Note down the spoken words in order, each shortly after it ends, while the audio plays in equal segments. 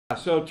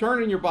So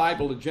turn in your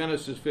Bible to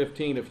Genesis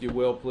 15, if you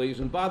will, please.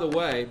 And by the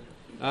way,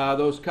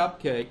 those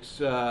cupcakes,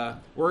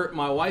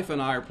 my wife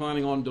and I are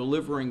planning on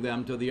delivering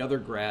them to the other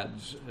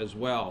grads as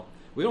well.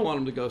 We don't want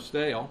them to go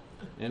stale,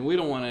 and we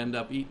don't want to end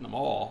up eating them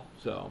all.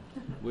 So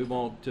we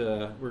won't.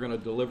 We're going to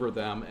deliver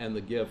them and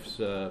the gifts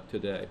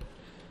today.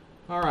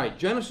 All right,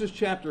 Genesis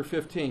chapter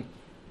 15.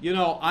 You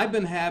know, I've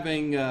been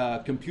having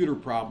computer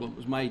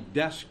problems. My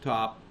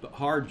desktop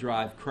hard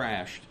drive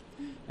crashed,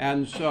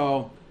 and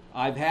so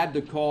I've had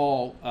to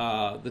call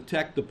the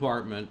tech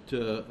department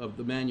of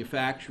the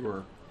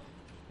manufacturer,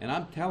 and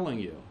I'm telling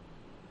you,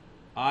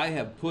 I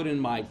have put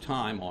in my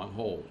time on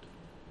hold.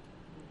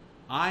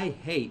 I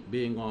hate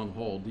being on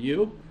hold. Do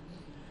you?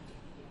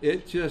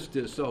 It just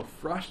is so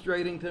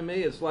frustrating to me.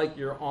 It's like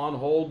you're on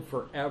hold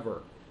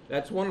forever.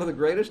 That's one of the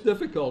greatest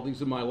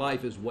difficulties in my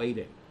life, is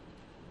waiting.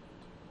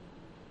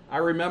 I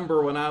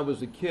remember when I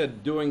was a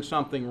kid doing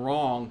something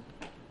wrong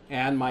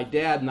and my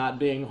dad not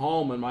being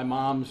home and my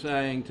mom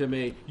saying to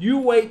me, "You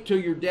wait till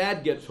your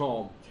dad gets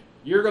home.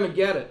 You're going to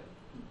get it."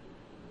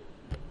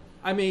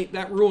 I mean,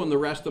 that ruined the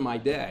rest of my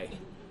day.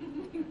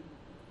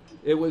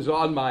 It was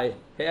on my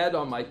head,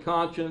 on my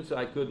conscience.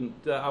 I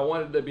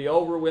wanted it to be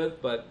over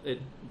with, but it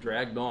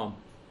dragged on.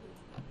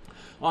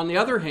 On the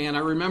other hand, I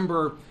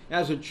remember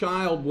as a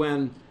child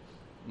when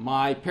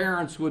my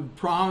parents would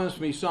promise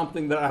me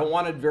something that I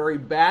wanted very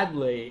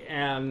badly,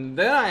 and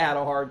then I had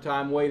a hard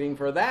time waiting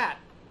for that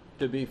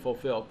to be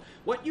fulfilled.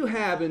 What you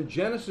have in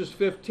Genesis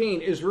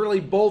 15 is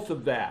really both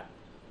of that.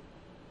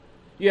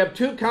 You have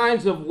two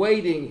kinds of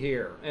waiting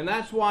here, and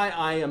that's why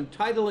I am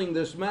titling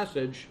this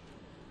message,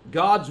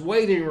 God's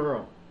Waiting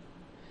Room.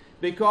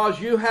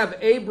 Because you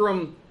have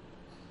Abram,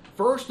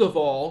 first of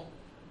all,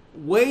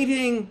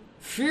 waiting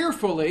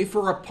fearfully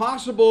for a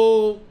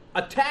possible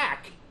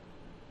attack.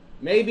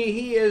 Maybe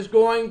he is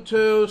going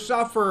to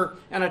suffer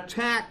an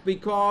attack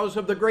because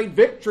of the great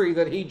victory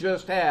that he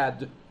just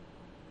had.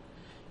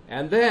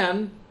 And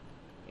then,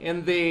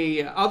 in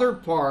the other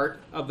part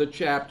of the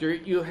chapter,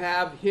 you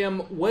have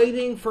him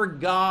waiting for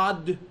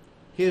God,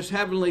 his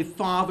heavenly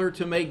Father,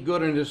 to make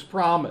good on his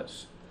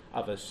promise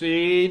of a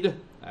seed,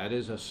 that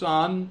is a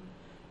son,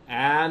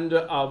 and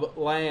of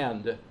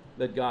land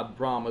that God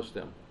promised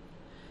him.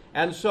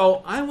 And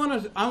so I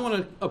want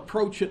to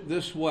approach it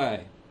this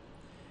way.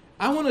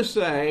 I want to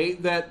say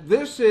that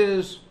this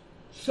is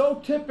so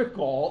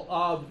typical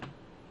of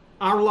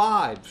our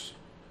lives.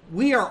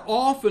 We are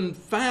often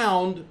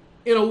found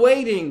in a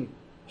waiting,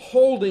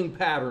 holding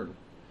pattern,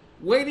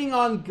 waiting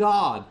on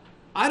God.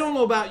 I don't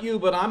know about you,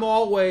 but I'm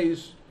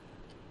always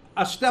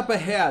a step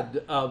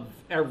ahead of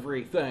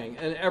everything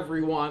and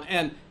everyone.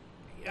 And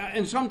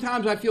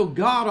sometimes I feel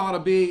God ought to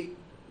be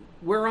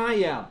where I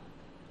am.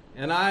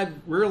 And I've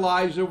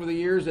realized over the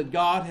years that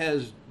God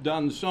has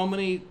done so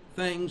many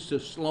things to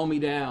slow me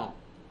down,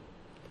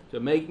 to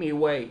make me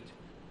wait,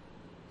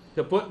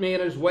 to put me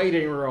in his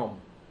waiting room.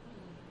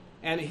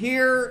 And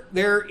here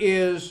there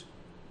is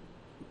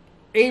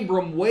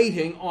Abram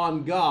waiting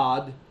on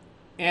God,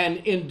 and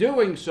in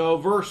doing so,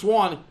 verse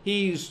 1,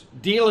 he's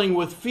dealing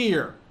with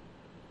fear.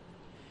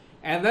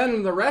 And then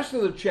in the rest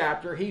of the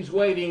chapter, he's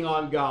waiting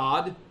on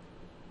God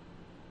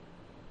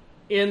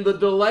in the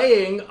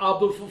delaying of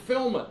the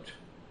fulfillment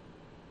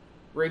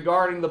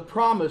regarding the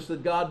promise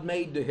that God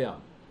made to him.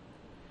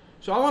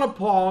 So I want to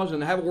pause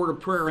and have a word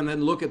of prayer and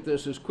then look at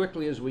this as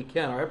quickly as we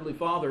can. Our Heavenly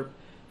Father,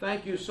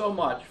 thank you so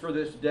much for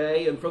this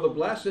day and for the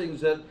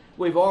blessings that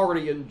we've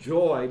already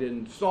enjoyed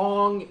in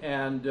song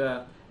and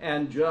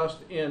just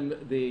in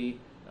the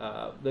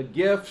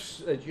gifts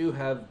that you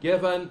have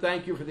given.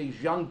 Thank you for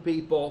these young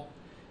people.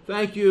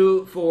 Thank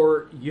you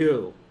for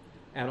you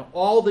and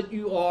all that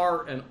you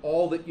are and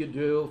all that you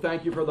do.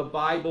 Thank you for the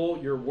Bible,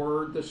 your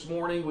word this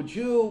morning. Would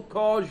you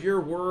cause your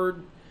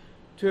word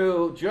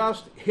to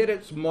just hit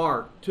its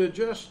mark, to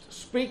just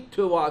speak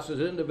to us as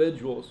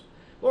individuals?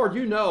 Lord,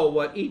 you know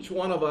what each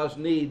one of us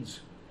needs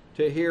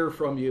to hear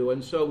from you,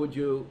 and so would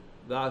you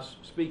thus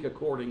speak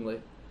accordingly.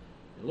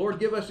 And Lord,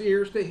 give us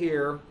ears to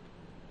hear,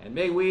 and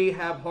may we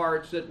have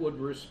hearts that would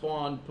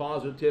respond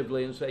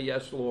positively and say,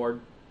 "Yes,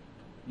 Lord,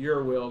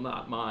 your will,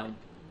 not mine."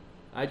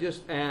 I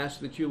just ask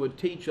that you would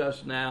teach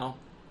us now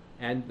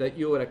and that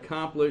you would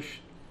accomplish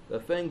the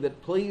thing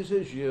that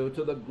pleases you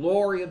to the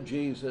glory of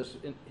Jesus.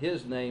 In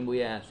his name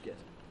we ask it.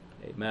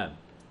 Amen.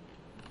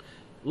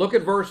 Look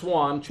at verse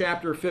 1,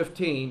 chapter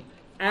 15.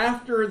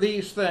 After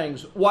these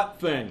things, what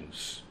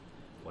things?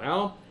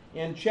 Well,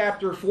 in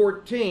chapter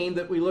 14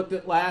 that we looked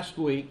at last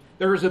week,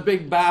 there is a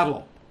big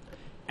battle.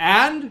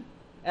 And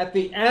at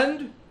the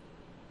end,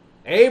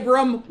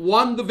 Abram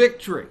won the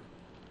victory.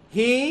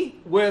 He,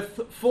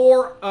 with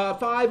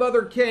five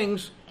other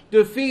kings,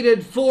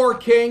 defeated 4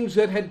 kings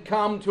that had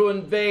come to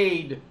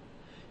invade.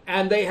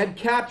 And they had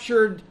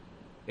captured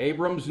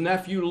Abram's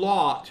nephew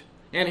Lot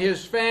and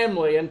his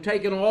family and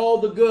taken all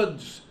the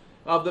goods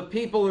of the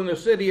people in the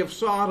city of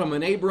Sodom.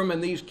 And Abram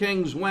and these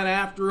kings went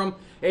after him.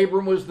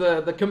 Abram was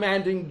the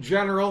commanding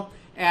general,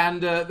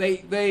 and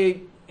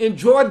they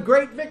enjoyed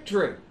great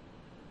victory.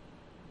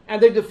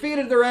 And they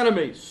defeated their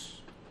enemies.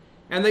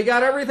 And they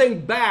got everything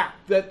back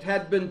that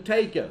had been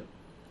taken.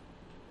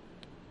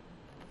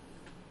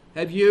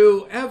 Have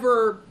you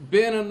ever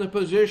been in the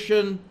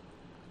position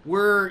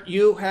where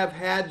you have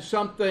had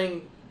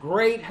something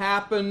great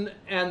happen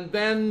and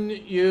then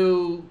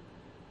you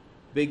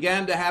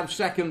began to have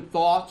second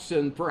thoughts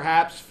and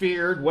perhaps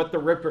feared what the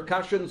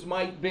repercussions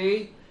might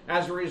be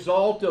as a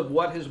result of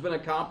what has been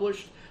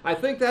accomplished? I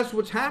think that's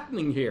what's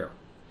happening here.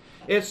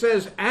 It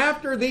says,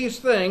 after these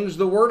things,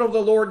 the word of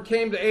the Lord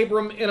came to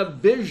Abram in a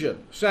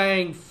vision,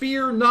 saying,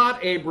 Fear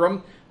not,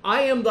 Abram,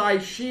 I am thy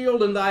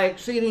shield and thy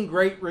exceeding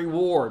great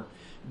reward.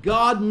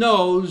 God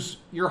knows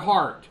your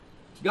heart.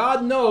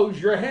 God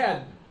knows your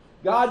head.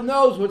 God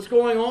knows what's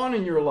going on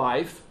in your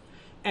life.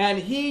 And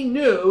he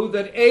knew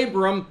that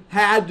Abram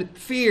had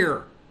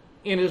fear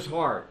in his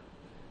heart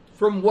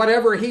from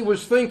whatever he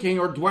was thinking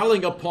or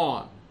dwelling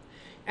upon.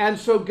 And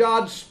so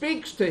God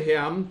speaks to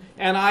him,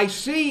 and I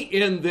see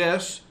in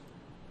this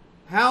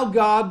how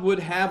God would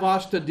have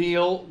us to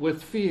deal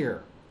with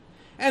fear.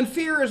 And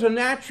fear is a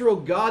natural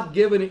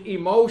God-given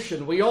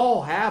emotion. We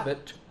all have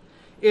it.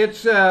 It's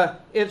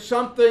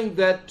something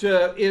that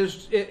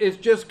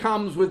it just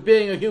comes with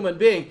being a human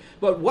being.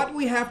 But what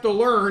we have to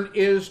learn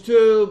is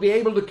to be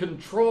able to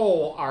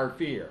control our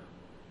fear.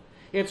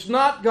 It's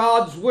not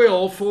God's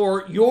will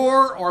for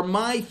your or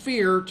my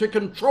fear to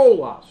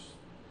control us.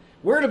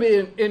 We're to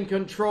be in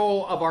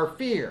control of our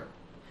fear.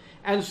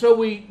 And so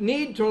we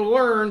need to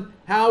learn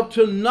how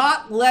to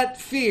not let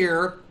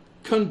fear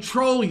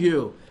control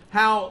you,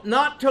 how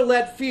not to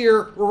let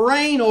fear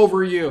reign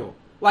over you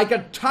like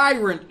a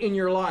tyrant in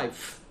your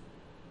life.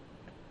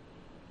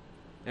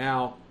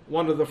 Now,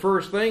 one of the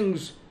first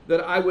things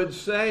that I would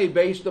say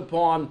based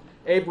upon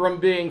Abram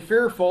being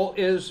fearful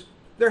is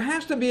there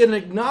has to be an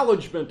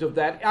acknowledgement of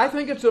that. I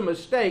think it's a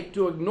mistake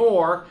to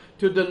ignore,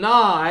 to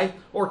deny,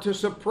 or to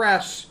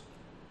suppress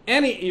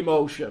any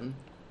emotion,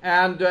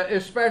 and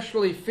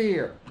especially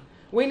fear.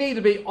 We need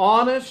to be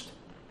honest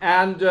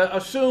and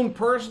assume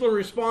personal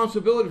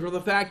responsibility for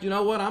the fact, you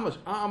know what,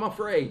 I'm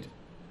afraid.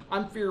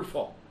 I'm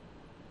fearful.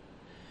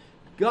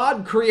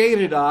 God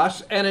created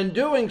us, and in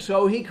doing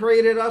so, he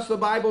created us, the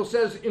Bible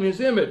says, in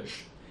his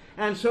image.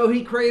 And so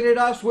he created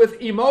us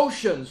with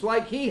emotions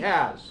like he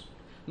has.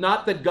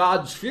 Not that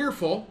God's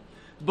fearful,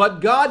 but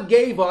God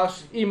gave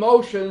us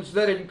emotions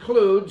that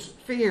includes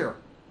fear.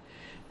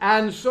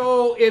 And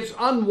so it's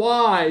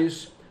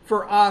unwise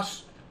for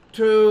us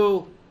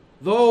to,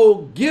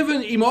 though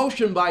given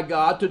emotion by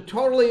God, to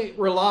totally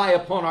rely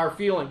upon our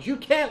feelings. You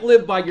can't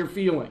live by your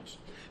feelings,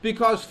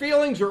 because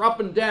feelings are up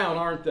and down,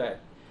 aren't they?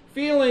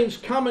 Feelings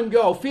come and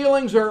go.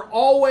 Feelings are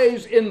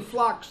always in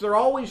flux. They're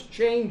always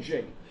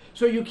changing.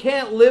 So you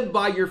can't live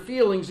by your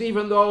feelings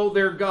even though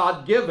they're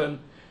God-given.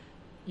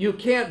 You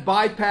can't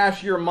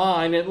bypass your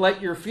mind and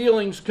let your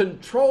feelings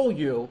control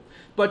you.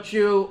 But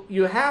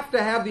you have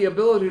to have the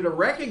ability to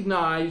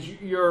recognize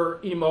your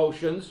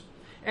emotions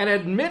and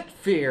admit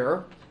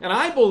fear. And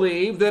I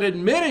believe that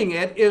admitting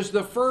it is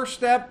the first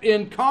step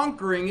in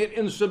conquering it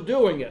and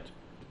subduing it.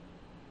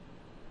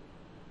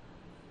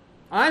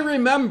 I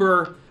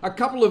remember a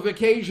couple of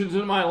occasions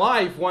in my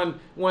life when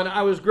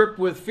I was gripped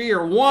with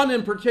fear. One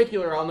in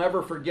particular I'll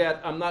never forget.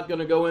 I'm not going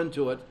to go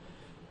into it.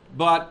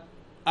 But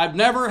I've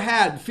never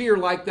had fear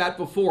like that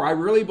before. I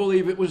really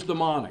believe it was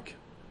demonic.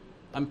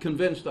 I'm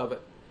convinced of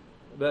it,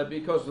 but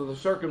because of the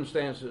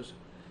circumstances.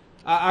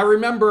 I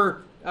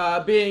remember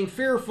being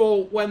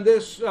fearful when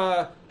this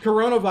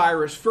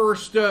coronavirus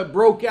first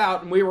broke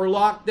out and we were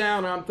locked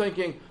down. And I'm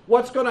thinking,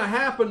 what's going to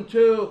happen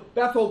to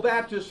Bethel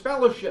Baptist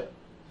Fellowship?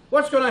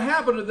 What's going to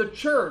happen to the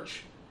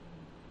church?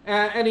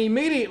 And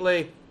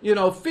immediately,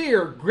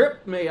 fear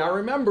gripped me. I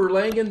remember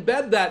laying in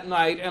bed that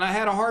night, and I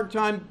had a hard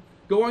time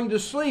going to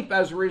sleep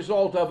as a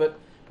result of it.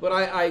 But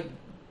I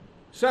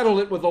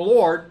settled it with the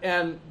Lord,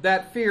 and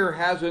that fear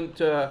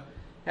hasn't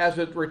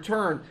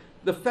returned.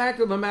 The fact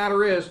of the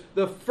matter is,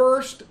 the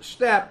first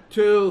step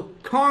to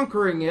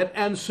conquering it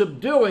and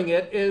subduing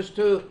it is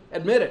to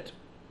admit it,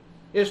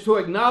 is to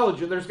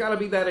acknowledge it. There's got to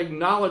be that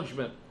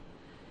acknowledgement.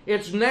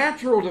 It's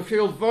natural to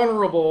feel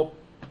vulnerable,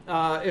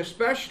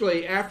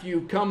 especially after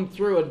you come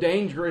through a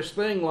dangerous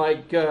thing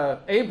like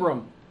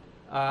Abram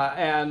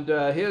and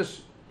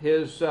his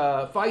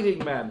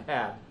fighting men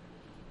had.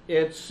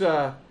 It's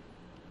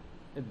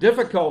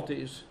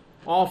difficulties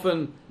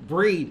often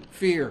breed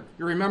fear.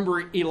 You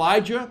remember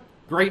Elijah,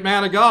 great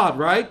man of God,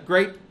 right?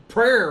 Great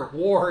prayer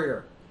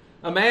warrior,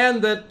 a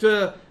man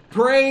that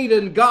prayed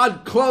and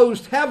God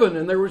closed heaven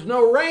and there was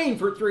no rain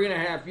for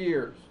 3.5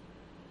 years.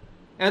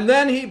 And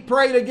then he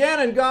prayed again,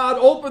 and God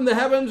opened the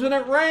heavens, and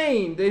it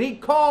rained. And he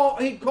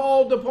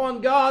called upon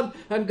God,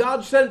 and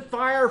God sent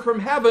fire from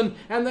heaven.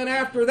 And then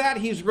after that,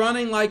 he's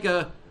running like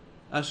a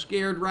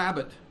scared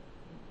rabbit,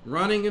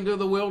 running into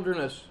the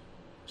wilderness,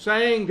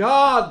 saying,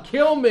 God,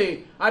 kill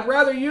me. I'd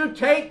rather you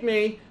take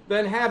me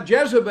than have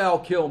Jezebel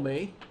kill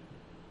me.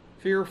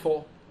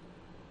 Fearful.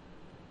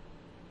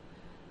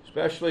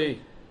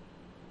 Especially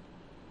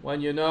when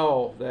you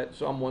know that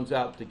someone's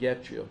out to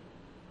get you.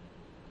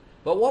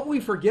 But what we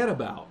forget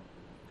about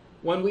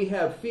when we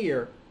have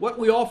fear, what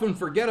we often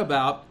forget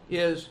about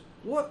is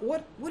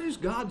what has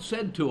God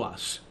said to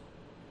us?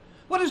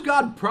 What has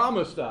God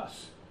promised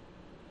us?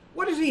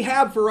 What does He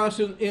have for us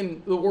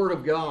in the Word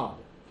of God?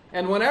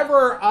 And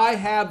whenever I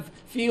have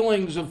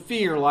feelings of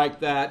fear like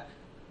that,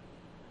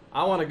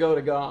 I want to go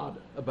to God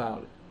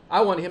about it.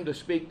 I want Him to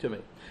speak to me.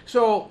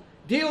 So,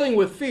 dealing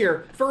with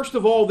fear, first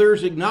of all,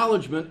 there's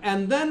acknowledgement.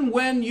 And then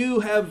when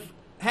you have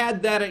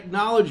had that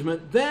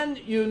acknowledgement, then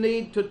you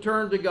need to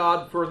turn to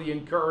God for the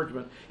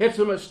encouragement. It's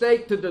a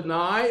mistake to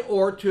deny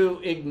or to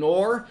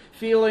ignore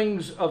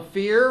feelings of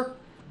fear,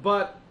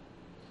 but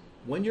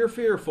when you're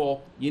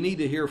fearful, you need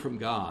to hear from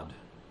God.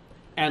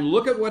 And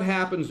look at what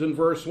happens in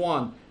verse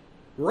 1.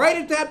 Right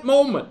at that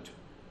moment,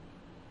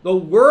 the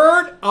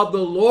word of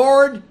the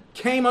Lord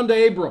came unto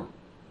Abram.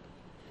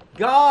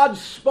 God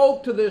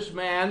spoke to this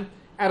man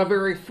at a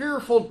very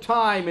fearful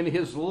time in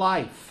his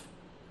life.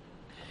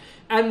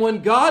 And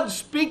when God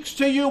speaks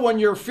to you when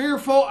you're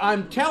fearful,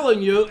 I'm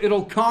telling you,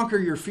 it'll conquer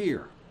your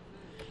fear.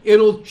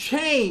 It'll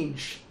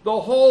change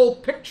the whole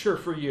picture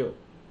for you.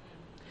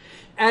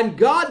 And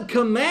God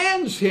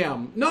commands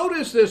him.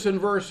 Notice this in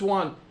verse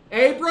 1.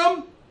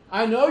 Abram,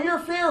 I know you're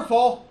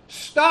fearful.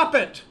 Stop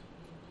it.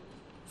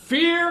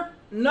 Fear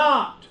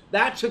not.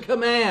 That's a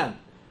command.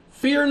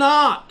 Fear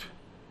not.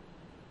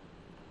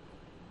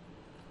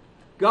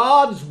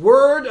 God's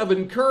word of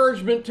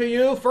encouragement to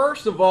you,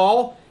 first of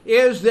all,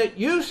 is that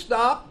you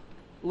stop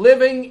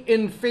living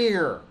in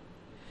fear.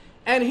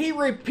 And he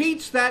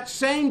repeats that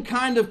same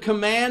kind of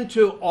command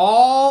to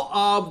all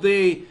of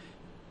the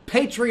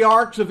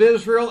patriarchs of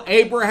Israel,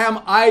 Abraham,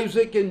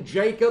 Isaac, and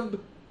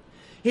Jacob.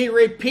 He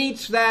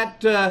repeats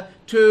that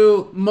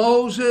to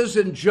Moses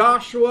and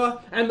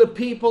Joshua and the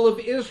people of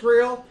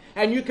Israel.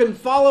 And you can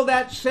follow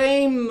that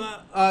same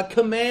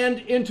command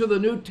into the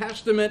New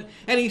Testament.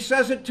 And he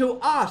says it to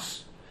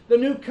us, the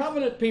new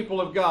covenant people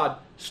of God.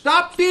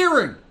 Stop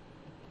fearing.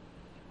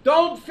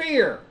 Don't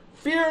fear.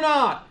 Fear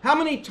not. How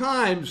many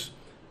times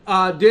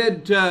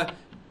did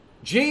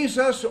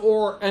Jesus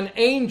or an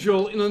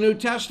angel in the New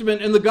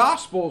Testament in the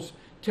Gospels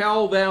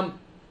tell them,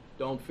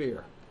 don't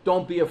fear.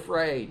 Don't be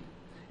afraid.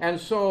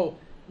 And so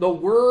the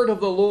word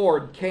of the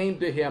Lord came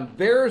to him.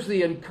 There's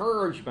the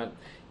encouragement.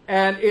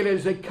 And it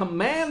is a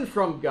command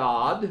from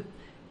God.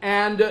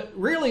 And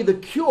really the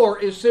cure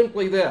is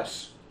simply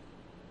this.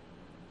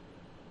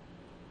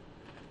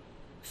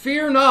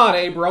 Fear not,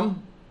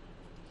 Abram.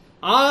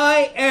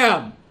 I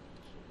am.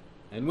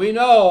 And we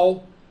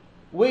know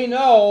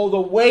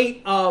the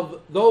weight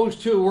of those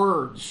two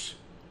words.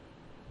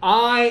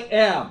 I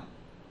am.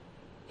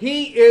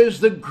 He is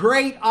the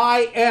great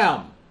I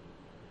am.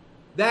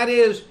 That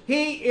is,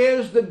 He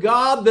is the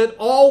God that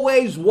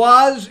always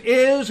was,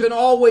 is, and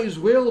always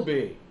will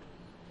be.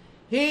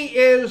 He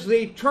is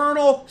the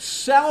eternal,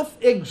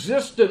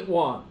 self-existent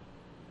one.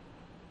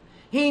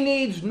 He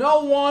needs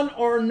no one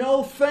or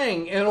no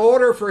thing in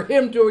order for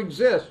Him to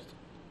exist.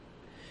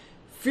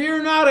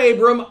 Fear not,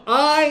 Abram,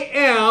 I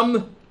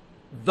am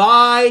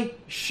thy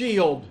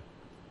shield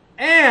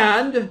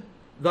and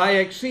thy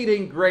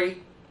exceeding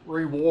great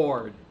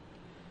reward.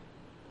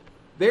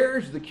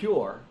 There's the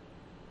cure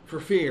for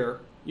fear.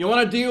 You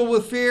want to deal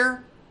with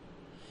fear?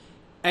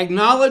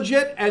 Acknowledge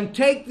it and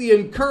take the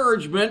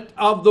encouragement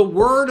of the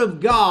Word of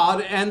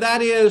God, and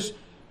that is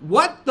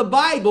what the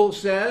Bible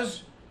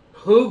says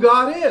who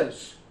God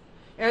is.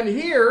 And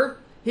here,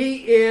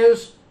 He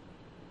is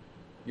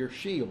your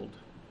shield.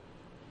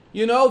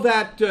 You know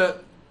that,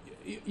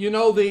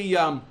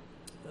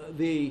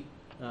 the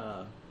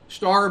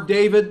Star of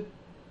David?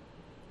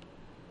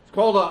 It's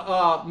called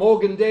a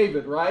Mogan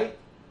David, right?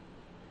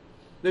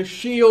 The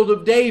shield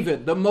of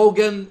David, the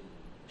Mogan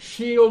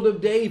shield of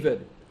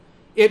David.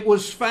 It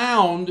was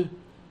found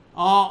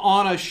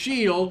on a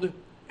shield,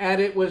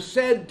 and it was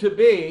said to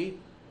be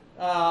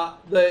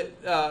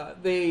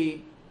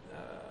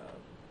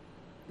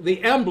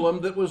the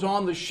emblem that was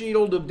on the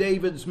shield of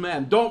David's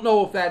men. Don't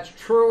know if that's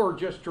true or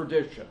just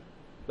tradition.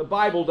 The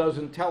Bible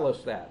doesn't tell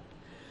us that.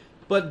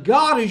 But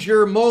God is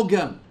your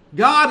Mogan.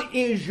 God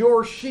is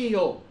your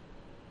shield.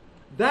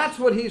 That's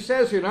what he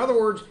says here. In other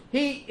words,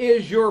 He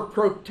is your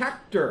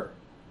protector.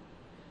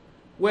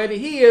 When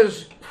He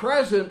is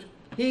present,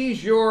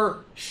 He's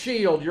your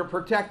shield, your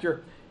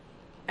protector.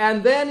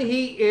 And then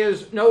He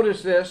is,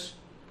 notice this,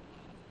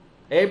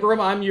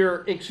 Abram, I'm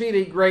your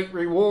exceeding great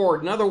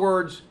reward. In other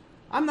words,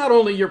 I'm not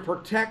only your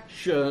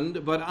protection,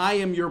 but I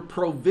am your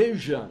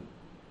provision.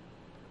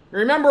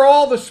 Remember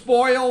all the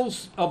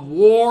spoils of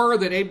war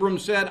that Abram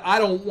said, I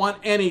don't want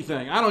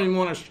anything. I don't even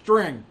want a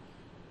string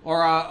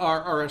or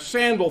a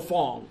sandal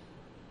thong.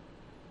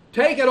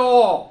 Take it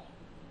all.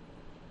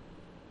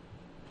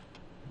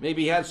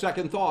 Maybe he had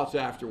second thoughts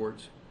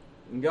afterwards.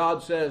 And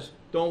God says,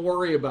 don't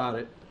worry about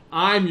it.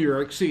 I'm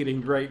your exceeding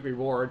great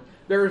reward.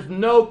 There's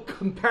no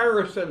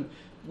comparison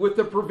with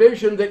the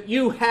provision that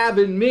you have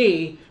in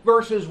me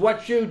versus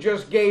what you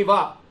just gave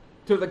up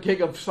to the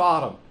king of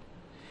Sodom.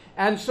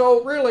 And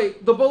so really,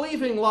 the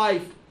believing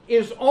life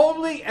is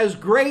only as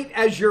great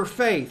as your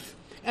faith.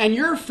 And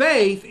your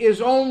faith is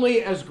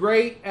only as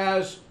great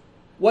as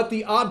what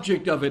the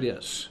object of it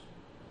is.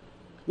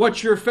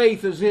 What your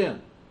faith is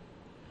in.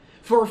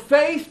 For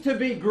faith to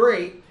be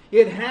great,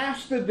 it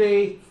has to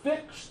be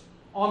fixed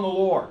on the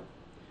Lord.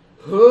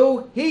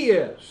 Who He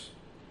is.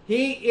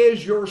 He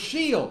is your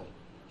shield.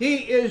 He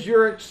is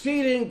your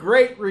exceeding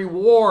great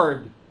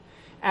reward.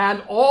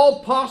 And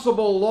all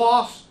possible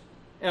loss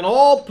and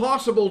all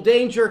possible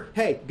danger,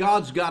 hey,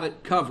 God's got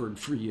it covered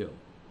for you.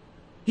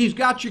 He's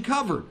got you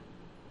covered.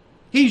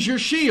 He's your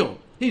shield.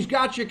 He's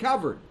got you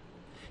covered.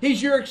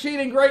 He's your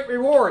exceeding great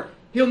reward.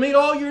 He'll meet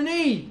all your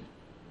need.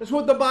 That's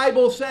what the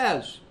Bible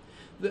says.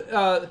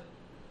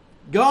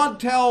 God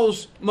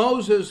tells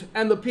Moses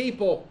and the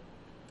people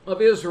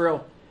of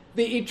Israel,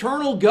 the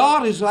eternal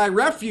God is thy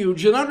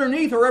refuge, and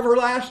underneath are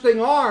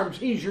everlasting arms.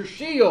 He's your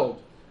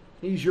shield.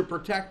 He's your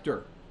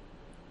protector.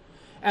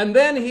 And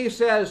then he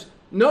says,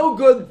 no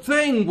good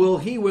thing will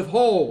he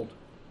withhold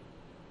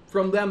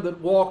from them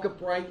that walk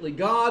uprightly.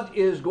 God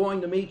is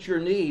going to meet your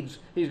needs.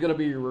 He's going to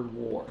be your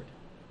reward.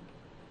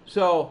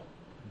 So,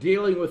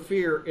 dealing with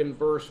fear in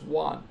verse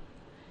 1.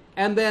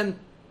 And then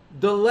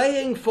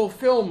delaying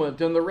fulfillment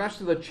in the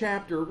rest of the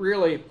chapter,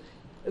 really,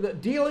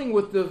 dealing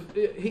with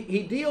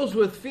he deals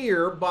with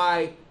fear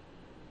by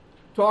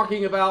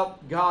talking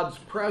about God's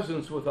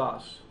presence with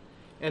us.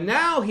 And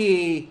now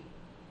he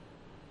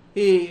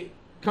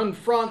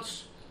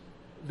confronts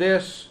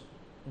this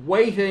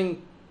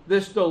waiting,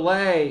 this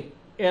delay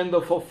in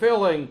the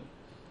fulfilling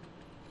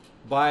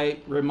by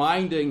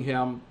reminding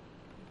him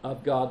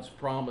of God's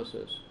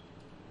promises.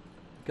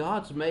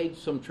 God's made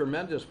some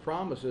tremendous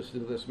promises to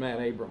this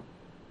man Abram,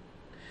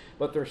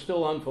 but they're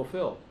still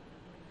unfulfilled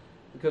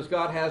because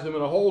God has him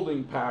in a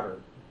holding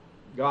pattern.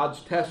 God's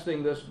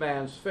testing this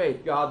man's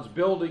faith. God's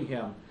building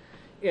him.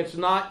 It's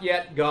not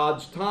yet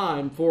God's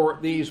time for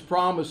these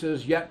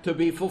promises yet to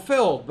be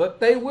fulfilled, but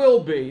they will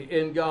be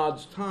in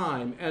God's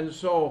time. And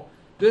so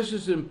this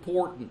is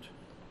important.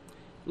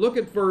 Look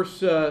at verse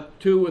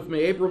 2 with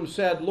me. Abram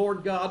said,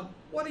 Lord God,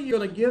 what are you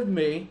going to give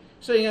me,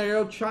 seeing I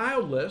go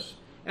childless,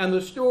 and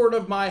the steward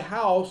of my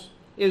house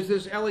is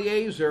this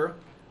Eliezer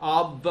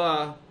of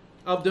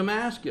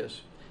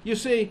Damascus? You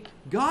see,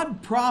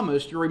 God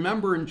promised, you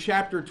remember in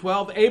chapter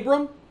 12,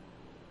 Abram,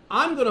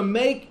 I'm going to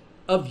make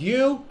of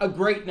you a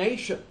great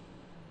nation.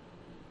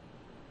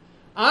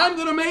 I'm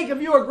going to make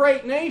of you a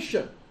great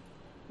nation.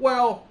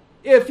 Well,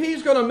 if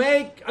he's going to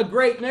make a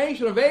great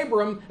nation of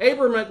Abram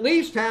at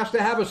least has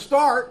to have a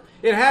start.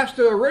 It has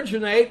to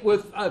originate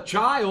with a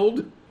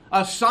child,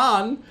 a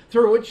son,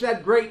 through which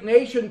that great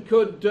nation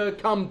could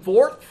come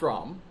forth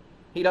from.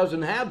 He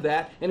doesn't have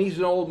that, and he's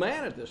an old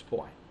man at this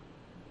point.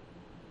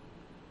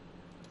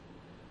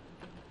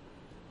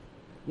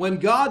 When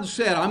God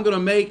said, I'm going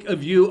to make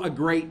of you a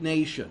great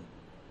nation,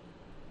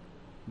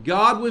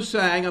 God was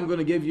saying, I'm going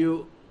to give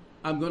you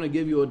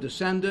a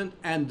descendant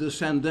and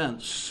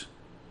descendants.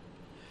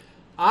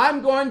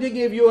 I'm going to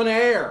give you an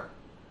heir.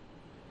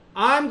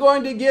 I'm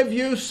going to give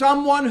you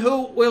someone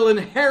who will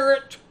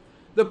inherit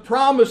the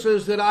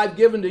promises that I've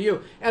given to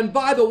you. And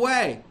by the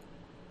way,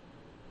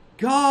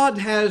 God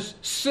has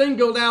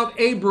singled out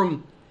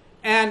Abram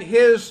and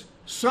his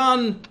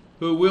son,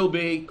 who will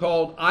be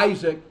called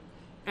Isaac,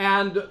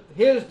 and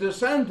his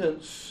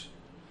descendants.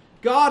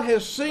 God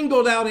has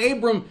singled out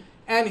Abram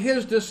and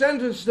his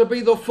descendants to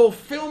be the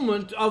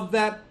fulfillment of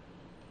that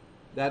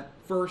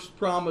first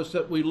promise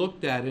that we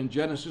looked at in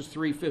Genesis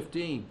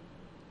 3:15.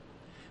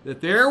 That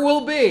there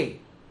will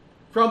be,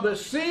 from the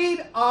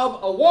seed of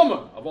a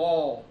woman, of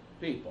all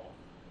people,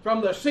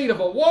 from the seed of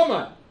a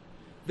woman,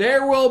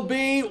 there will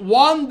be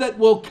one that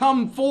will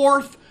come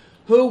forth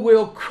who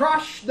will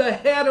crush the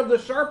head of the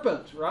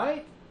serpent,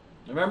 right?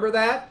 Remember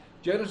that?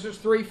 Genesis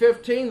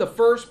 3:15, the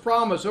first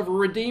promise of a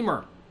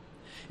Redeemer.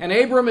 And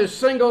Abram is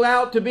singled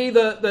out to be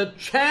the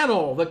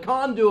channel, the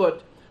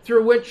conduit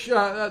through which,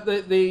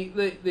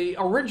 the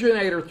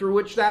originator through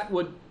which that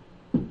would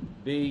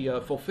be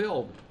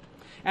fulfilled.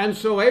 And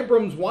so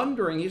Abram's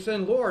wondering, he's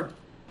saying, Lord,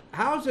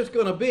 how is this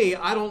going to be?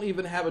 I don't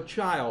even have a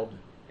child,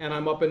 and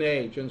I'm up in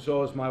age, and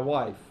so is my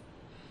wife.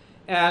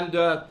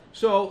 And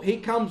so he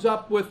comes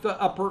up with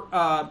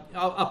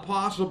a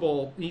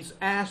possible, he's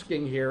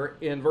asking here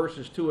in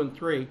verses 2 and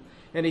 3,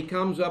 and he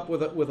comes up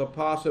with a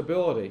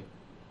possibility.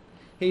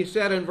 He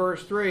said in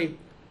verse 3,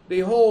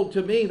 Behold,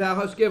 to me thou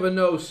hast given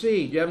no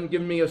seed. You haven't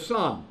given me a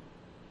son.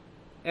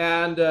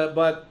 And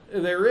but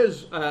there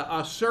is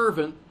a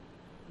servant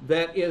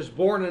that is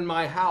born in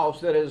my house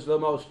that is the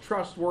most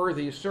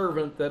trustworthy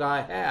servant that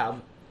I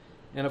have.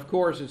 And of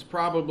course, it's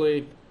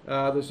probably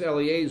this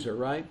Eliezer,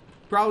 right?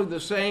 Probably the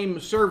same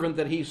servant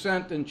that he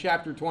sent in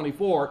chapter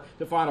 24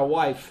 to find a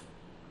wife.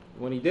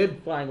 When he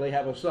did finally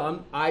have a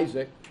son,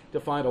 Isaac, to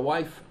find a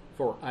wife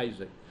for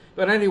Isaac.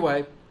 But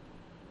anyway,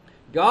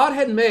 God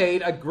had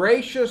made a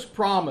gracious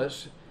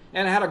promise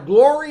and had a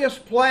glorious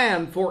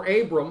plan for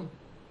Abram.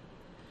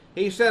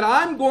 He said,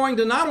 I'm going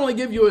to not only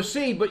give you a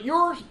seed, but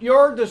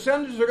your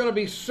descendants are going to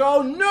be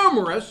so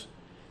numerous,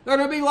 they're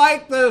going to be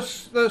like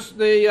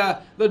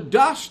the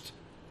dust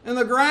in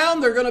the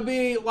ground. They're going to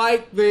be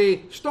like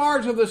the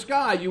stars of the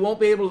sky. You won't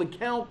be able to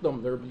count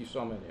them. There'll be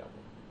so many of them.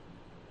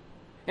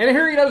 And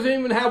here he doesn't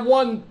even have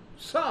one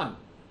son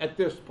at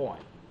this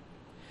point.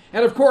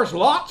 And of course,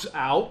 Lot's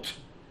out.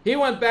 He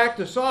went back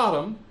to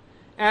Sodom,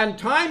 and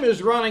time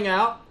is running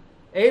out.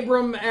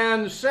 Abram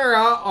and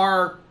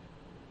Sarah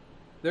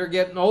they're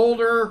getting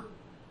older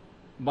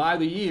by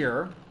the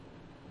year.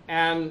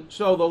 And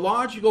so the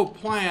logical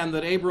plan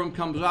that Abram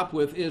comes up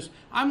with is,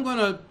 I'm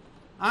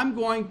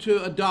going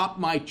to adopt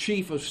my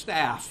chief of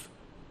staff,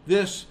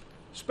 this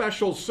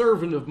special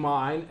servant of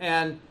mine,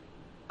 and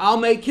I'll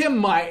make him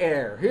my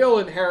heir. He'll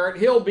inherit.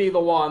 He'll be the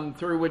one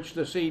through which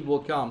the seed will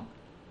come.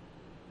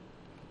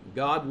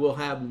 God will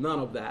have none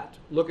of that.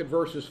 Look at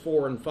verses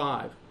 4 and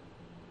 5.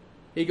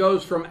 He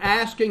goes from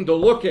asking to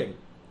looking.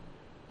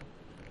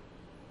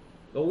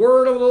 The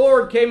word of the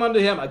Lord came unto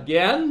him.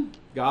 Again,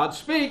 God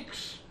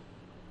speaks.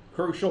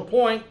 Crucial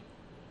point.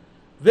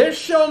 This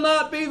shall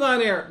not be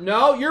thine heir.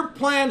 No, your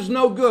plan's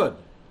no good.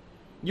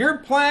 Your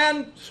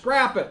plan,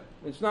 scrap it.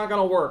 It's not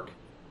going to work.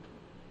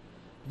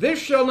 This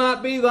shall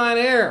not be thine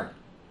heir.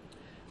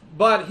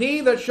 But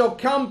he that shall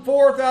come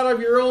forth out of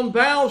your own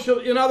bowels shall,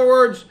 in other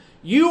words,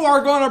 you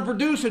are going to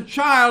produce a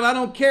child. I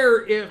don't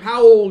care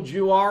how old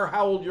you are,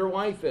 how old your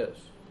wife is.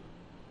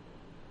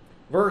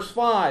 Verse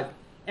 5.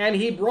 And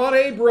he brought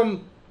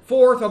Abram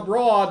forth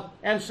abroad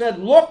and said,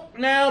 Look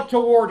now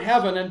toward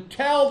heaven and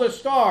tell the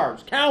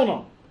stars, count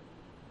them,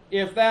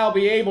 if thou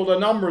be able to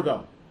number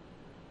them.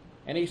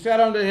 And he said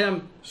unto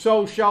him,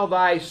 So shall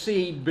thy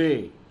seed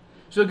be.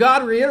 So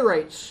God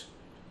reiterates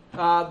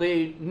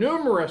the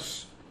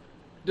numerous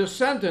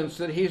descendants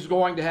that he's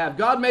going to have.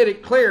 God made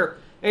it clear,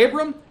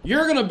 Abram,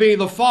 you're going to be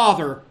the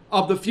father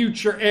of the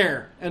future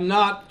heir and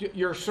not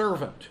your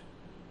servant.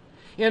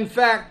 In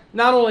fact,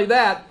 not only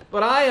that,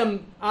 but I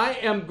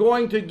am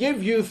going to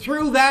give you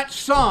through that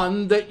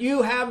son that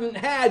you haven't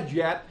had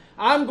yet,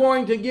 I'm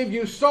going to give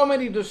you so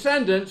many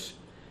descendants.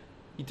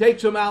 He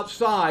takes them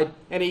outside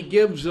and he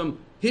gives them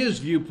his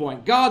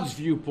viewpoint, God's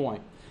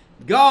viewpoint.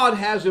 God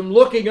has him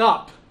looking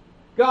up.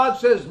 God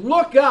says,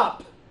 look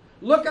up.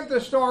 Look at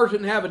the stars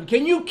in heaven.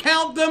 Can you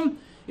count them?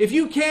 If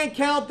you can't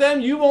count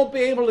them, you won't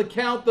be able to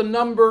count the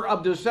number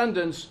of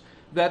descendants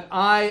that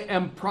I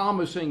am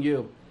promising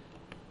you.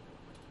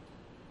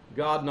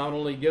 God not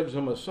only gives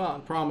him a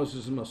son,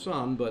 promises him a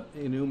son, but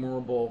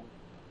innumerable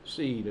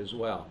seed as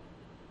well.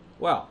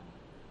 Well,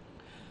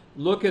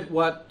 look at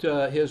what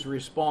his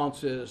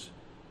response is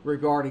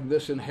regarding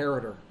this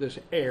inheritor, this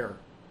heir.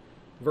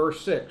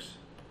 Verse 6.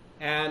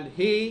 And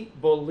he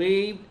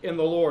believed in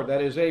the Lord,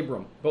 that is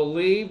Abram,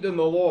 believed in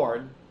the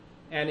Lord,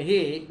 and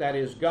he, that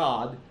is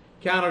God,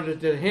 counted it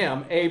to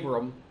him,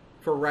 Abram,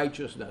 for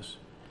righteousness.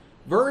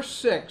 Verse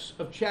 6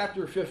 of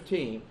chapter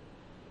 15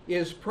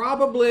 is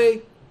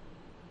probably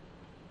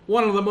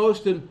one of the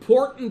most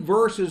important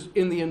verses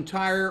in the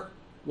entire,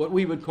 what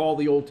we would call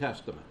the Old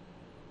Testament.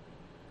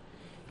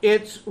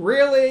 It's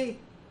really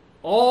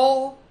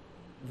all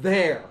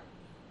there.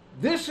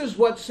 This is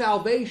what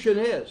salvation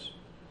is.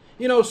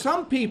 You know,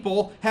 some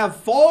people have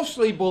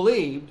falsely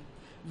believed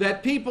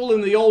that people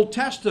in the Old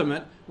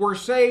Testament were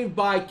saved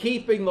by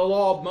keeping the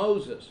law of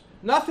Moses.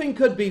 Nothing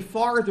could be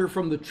farther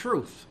from the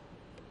truth.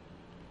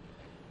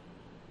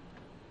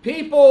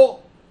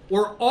 People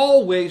were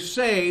always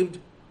saved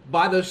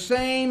by the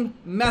same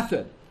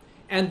method.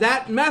 And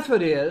that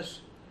method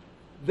is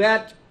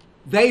that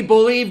they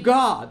believe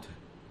God.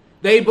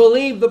 They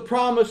believe the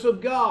promise of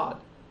God.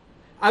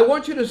 I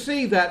want you to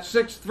see that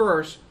 6th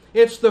verse.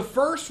 It's the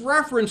first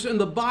reference in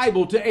the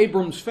Bible to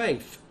Abram's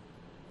faith.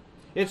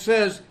 It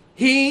says,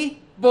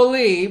 he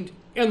believed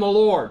in the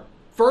Lord.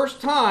 First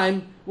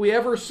time we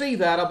ever see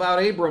that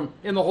about Abram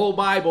in the whole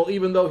Bible,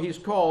 even though he's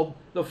called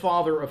the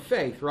father of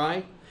faith,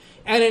 right?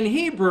 And in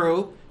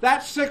Hebrew,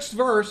 that 6th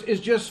verse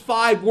is just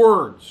 5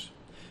 words.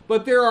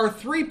 But there are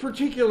 3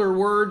 particular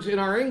words in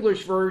our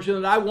English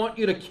version that I want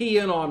you to key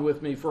in on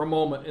with me for a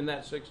moment in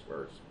that 6th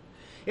verse.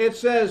 It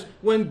says,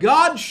 when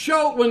God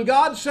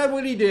said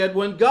what he did,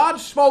 when God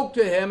spoke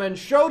to him and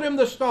showed him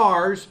the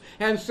stars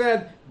and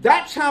said,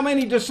 that's how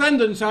many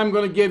descendants I'm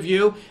going to give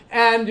you,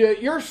 and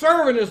your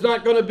servant is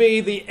not going to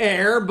be the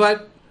heir,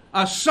 but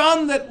a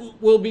son that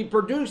will be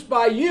produced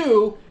by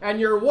you,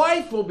 and your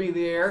wife will be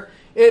the heir.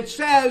 It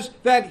says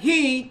that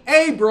he,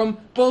 Abram,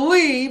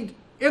 believed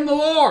in the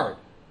Lord.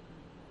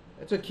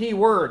 That's a key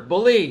word,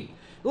 believe.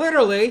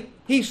 Literally,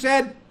 he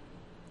said,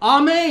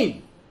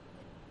 Amen.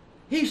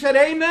 He said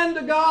amen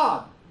to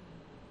God.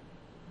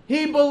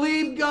 He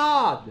believed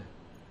God.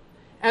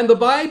 And the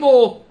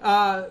Bible,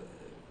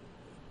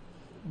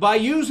 by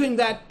using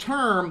that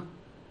term,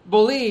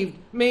 believed,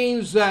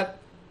 means that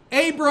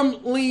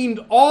Abram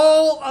leaned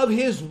all of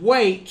his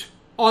weight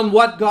on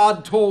what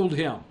God told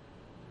him,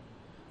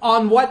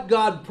 on what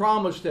God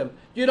promised him.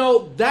 You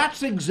know,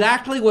 that's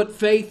exactly what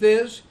faith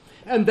is.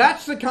 And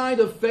that's the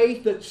kind of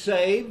faith that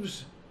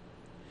saves.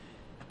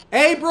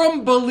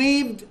 Abram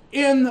believed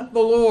in the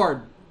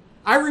Lord.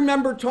 I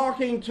remember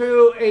talking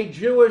to a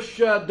Jewish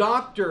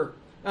doctor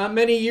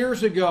many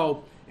years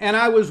ago, and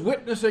I was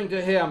witnessing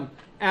to him,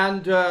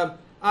 and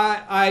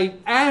I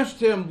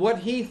asked him what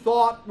he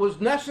thought was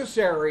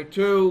necessary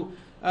to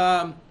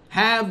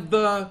have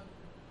the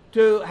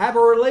to have a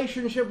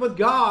relationship with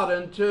God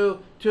and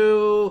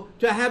to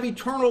have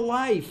eternal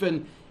life.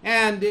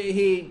 And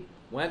he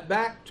went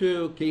back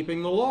to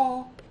keeping the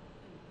law.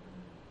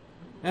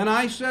 And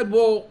I said,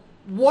 well,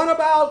 what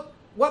about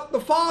what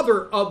the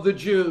father of the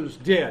Jews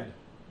did?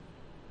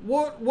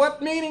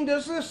 What meaning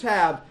does this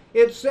have?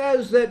 It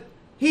says that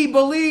he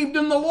believed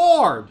in the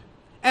Lord,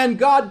 and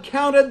God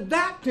counted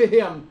that to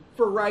him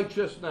for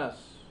righteousness.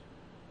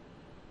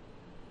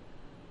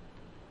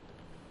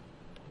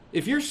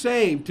 If you're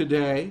saved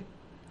today,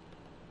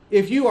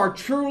 if you are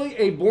truly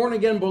a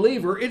born-again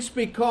believer, it's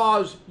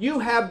because you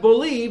have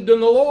believed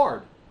in the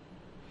Lord.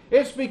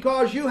 It's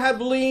because you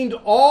have leaned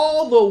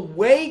all the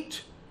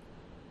weight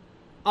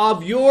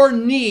of your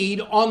need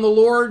on the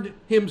Lord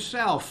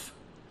himself,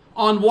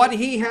 on what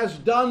he has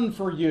done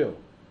for you.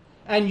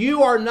 And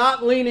you are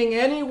not leaning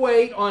any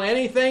weight on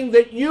anything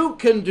that you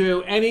can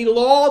do, any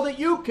law that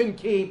you can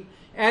keep,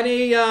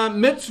 any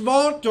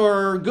mitzvot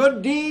or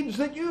good deeds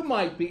that you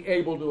might be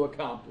able to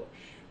accomplish.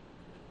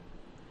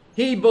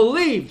 He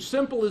believed,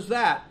 simple as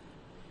that.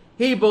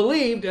 He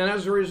believed, and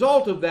as a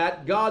result of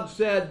that, God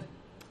said,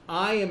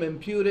 I am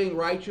imputing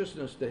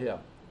righteousness to him.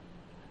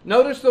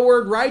 Notice the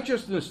word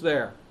righteousness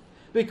there,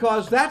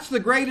 because that's the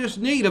greatest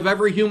need of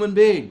every human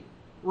being,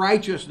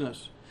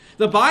 righteousness.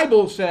 The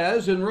Bible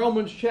says in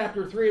Romans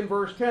chapter 3 and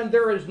verse 10,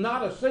 there is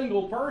not a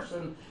single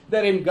person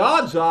that in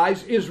God's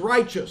eyes is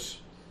righteous.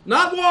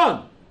 Not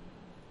one.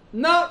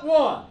 Not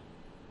one.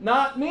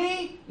 Not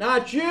me,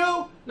 not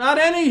you, not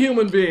any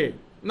human being.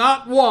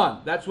 Not one.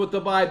 That's what the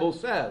Bible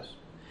says.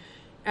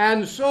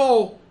 And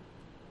so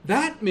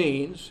that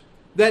means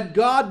that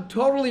God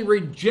totally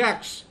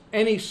rejects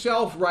any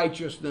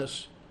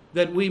self-righteousness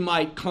that we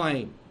might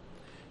claim.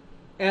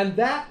 And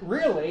that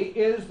really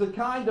is the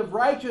kind of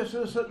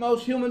righteousness that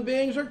most human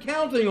beings are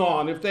counting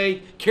on. If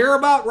they care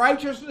about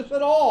righteousness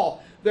at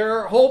all,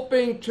 they're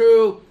hoping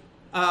to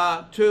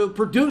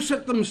produce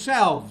it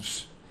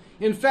themselves.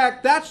 In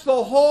fact, that's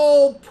the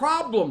whole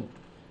problem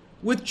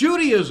with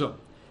Judaism.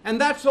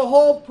 And that's the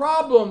whole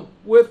problem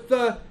with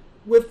the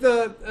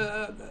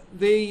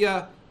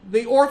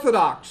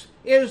Orthodox,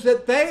 is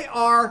that they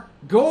are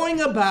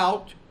going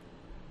about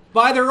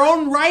by their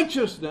own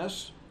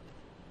righteousness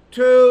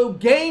to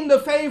gain the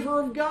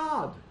favor of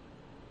God.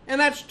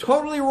 And that's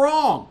totally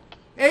wrong.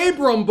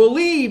 Abram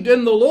believed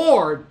in the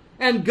Lord,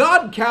 and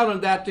God counted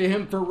that to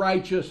him for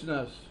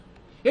righteousness.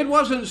 It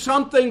wasn't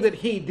something that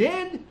he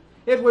did.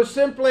 It was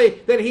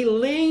simply that he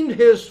leaned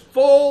his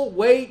full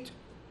weight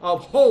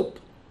of hope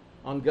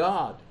on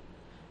God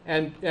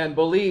and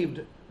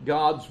believed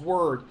God's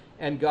word,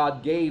 and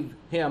God gave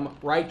him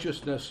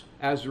righteousness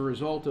as a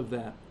result of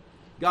that.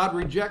 God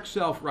rejects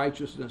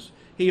self-righteousness.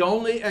 He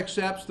only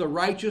accepts the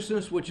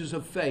righteousness which is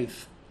of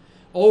faith.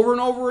 Over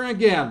and over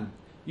again,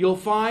 you'll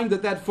find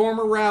that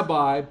former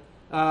rabbi,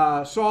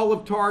 Saul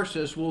of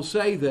Tarsus, will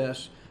say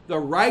this: the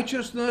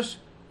righteousness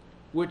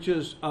which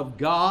is of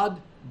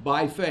God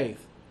by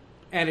faith.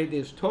 And it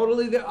is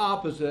totally the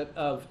opposite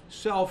of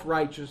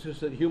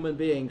self-righteousness that human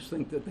beings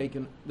think that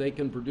they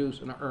can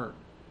produce and earn.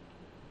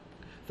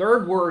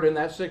 Third word in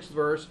that 6th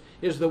verse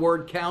is the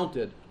word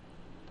counted.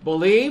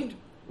 Believed,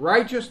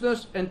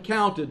 righteousness, and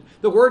counted.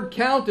 The word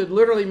counted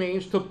literally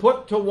means to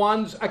put to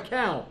one's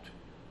account.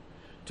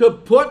 To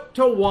put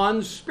to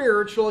one's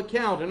spiritual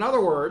account. In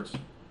other words,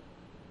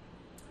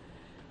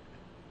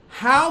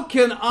 how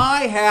can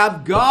I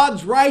have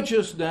God's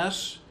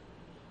righteousness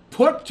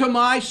put to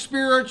my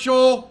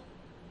spiritual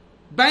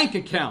bank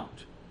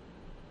account?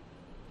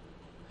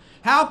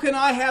 How can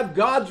I have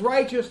God's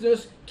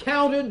righteousness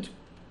counted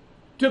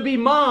to be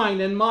mine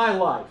in my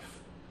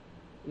life?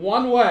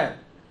 One way.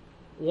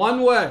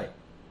 One way.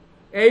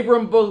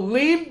 Abram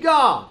believed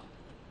God,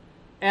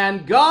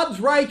 and God's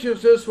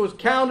righteousness was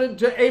counted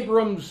to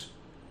Abram's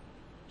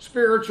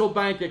spiritual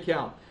bank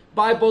account.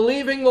 By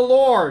believing the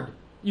Lord,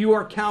 you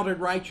are counted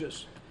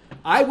righteous.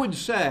 I would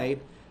say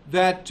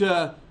that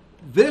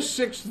this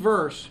 6th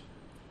verse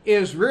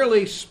is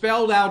really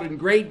spelled out in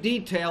great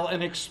detail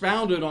and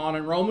expounded on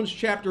in Romans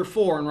chapter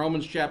 4 and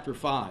Romans chapter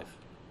 5.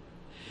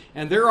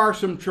 And there are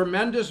some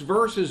tremendous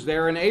verses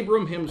there, and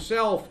Abram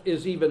himself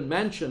is even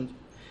mentioned.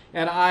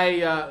 And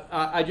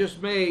I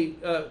just may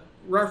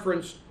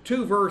reference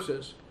 2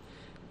 verses.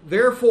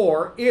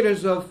 Therefore, it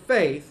is of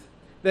faith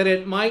that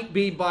it might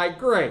be by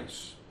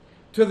grace,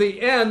 to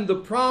the end the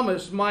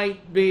promise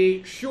might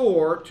be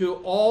sure to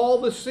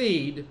all the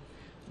seed,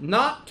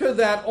 not to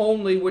that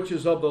only which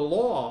is of the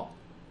law,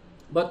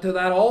 but to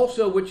that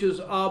also which is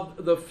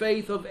of the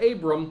faith of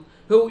Abram,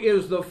 who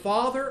is the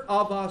father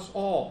of us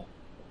all.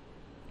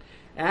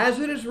 As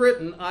it is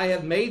written, I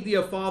have made thee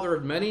a father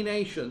of many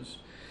nations,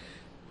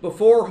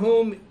 before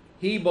whom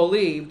he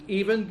believed,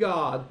 even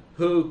God,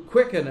 who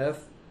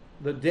quickeneth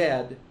the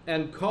dead,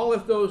 and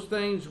calleth those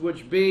things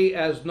which be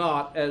as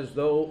not as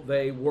though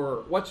they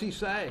were. What's he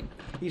saying?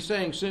 He's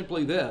saying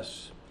simply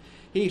this.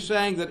 He's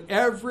saying that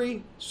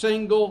every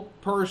single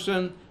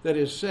person that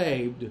is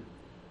saved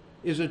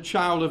is a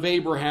child of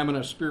Abraham in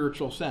a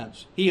spiritual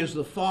sense. He is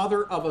the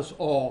father of us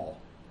all.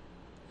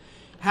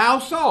 How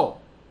so?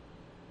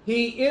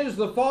 He is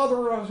the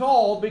Father of us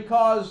all,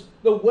 because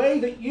the way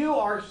that you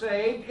are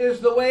saved is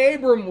the way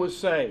Abram was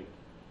saved.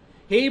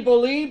 He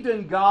believed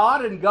in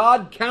God, and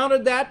God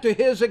counted that to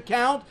his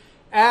account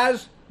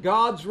as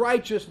God's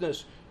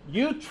righteousness.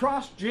 You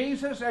trust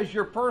Jesus as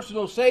your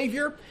personal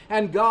Savior,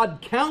 and God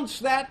counts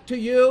that to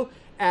you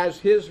as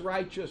his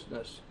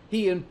righteousness.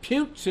 He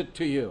imputes it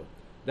to you.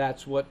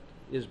 That's what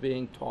is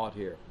being taught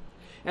here.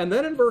 And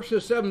then in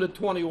verses 7 to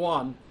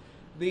 21,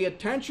 the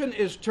attention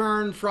is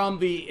turned from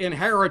the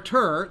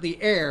inheritor, the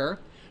heir,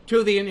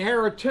 to the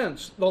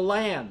inheritance, the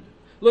land.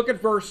 Look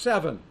at verse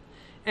 7.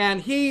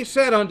 And he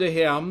said unto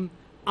him,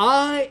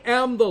 I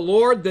am the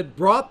Lord that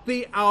brought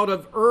thee out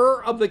of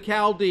Ur of the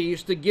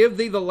Chaldees to give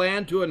thee the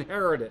land to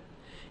inherit it.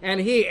 And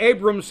he,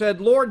 Abram, said,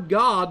 Lord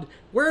God,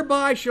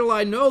 whereby shall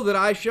I know that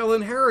I shall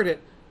inherit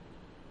it?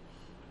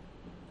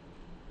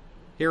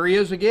 Here he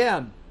is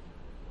again.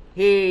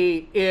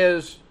 He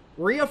is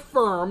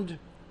reaffirmed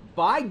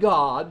by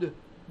God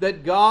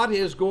that God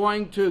is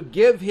going to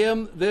give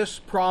him this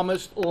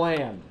promised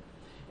land.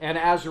 And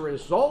as a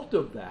result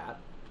of that,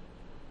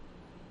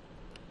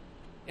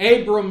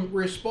 Abram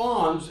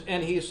responds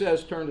and he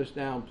says, turn this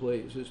down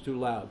please, it's too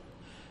loud.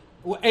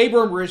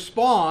 Abram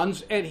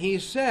responds and he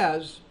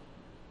says,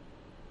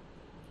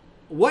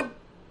 what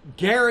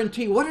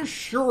guarantee, what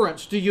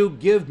assurance do you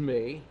give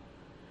me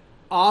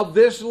of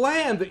this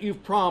land that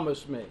you've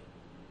promised me?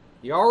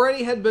 He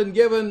already had been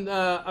given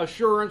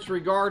assurance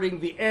regarding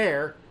the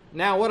heir.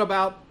 Now what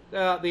about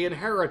the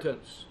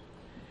inheritance?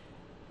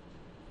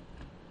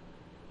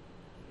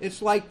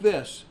 It's like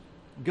this.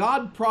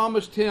 God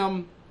promised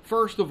him,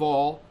 first of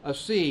all, a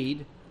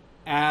seed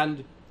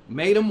and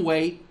made him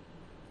wait,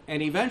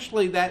 and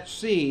eventually that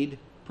seed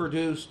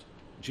produced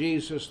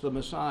Jesus the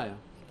Messiah.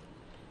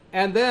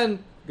 And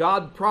then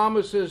God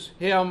promises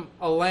him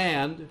a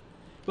land,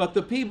 but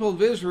the people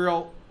of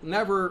Israel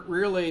never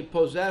really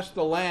possessed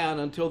the land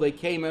until they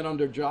came in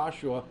under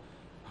Joshua,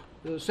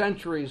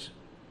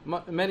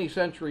 many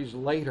centuries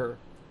later.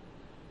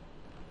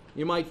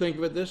 You might think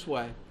of it this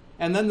way.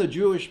 And then the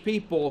Jewish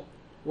people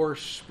were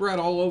spread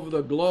all over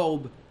the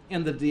globe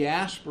in the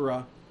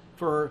diaspora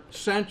for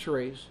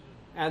centuries.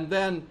 And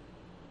then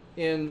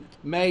in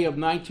May of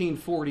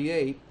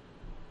 1948,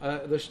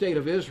 the state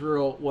of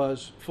Israel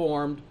was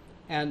formed,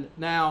 and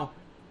now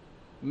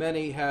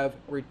many have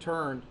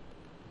returned.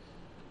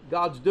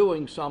 God's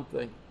doing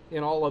something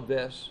in all of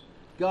this.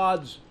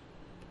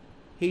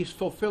 He's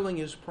fulfilling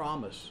his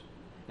promise.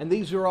 And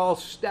these are all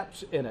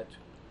steps in it.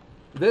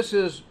 This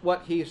is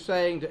what he's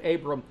saying to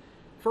Abram.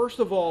 First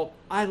of all,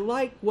 I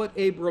like what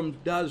Abram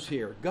does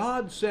here.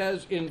 God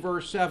says in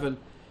verse 7,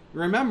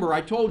 remember,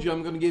 I told you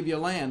I'm going to give you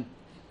land.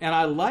 And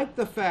I like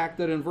the fact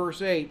that in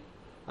verse 8,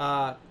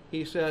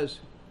 he says,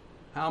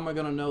 how am I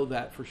going to know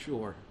that for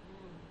sure?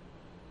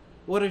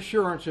 What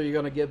assurance are you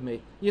going to give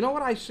me? You know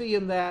what I see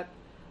in that?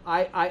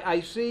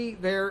 I see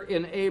there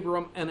in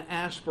Abram an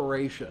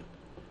aspiration.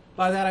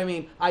 By that I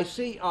mean, I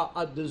see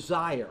a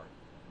desire.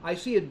 I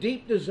see a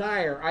deep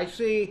desire. I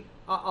see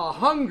a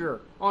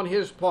hunger on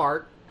his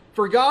part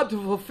for God to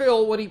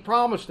fulfill what he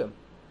promised him.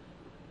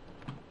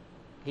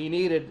 He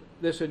needed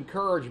this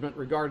encouragement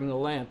regarding the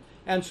land.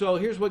 And so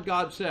here's what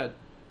God said.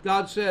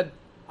 God said,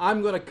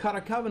 I'm going to cut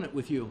a covenant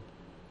with you.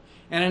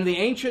 And in the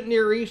ancient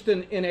Near East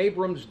in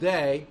Abram's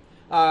day,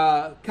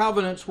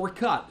 covenants were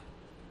cut.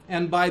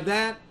 And by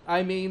that,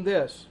 I mean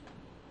this.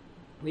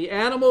 The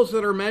animals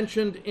that are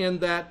mentioned in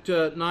that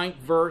 9th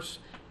verse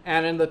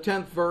and in the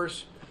 10th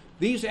verse,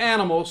 these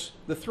animals,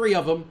 the three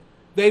of them,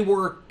 they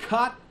were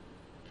cut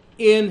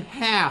in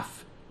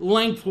half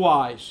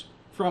lengthwise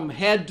from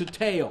head to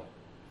tail.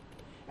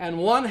 And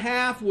one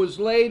half was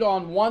laid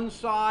on one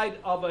side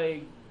of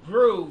a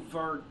groove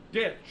or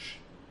ditch,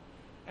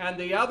 and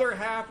the other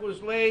half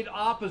was laid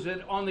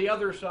opposite on the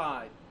other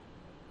side.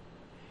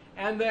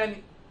 And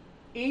then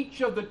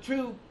each of the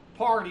two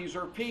parties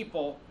or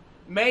people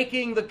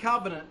making the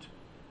covenant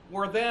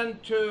were then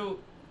to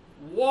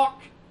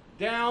walk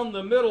down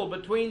the middle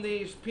between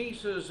these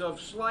pieces of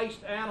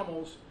sliced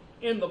animals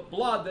in the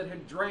blood that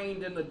had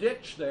drained in the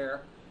ditch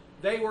there.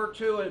 They were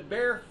to, at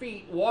bare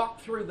feet,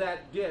 walk through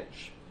that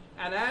ditch.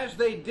 And as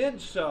they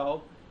did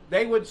so,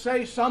 they would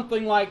say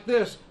something like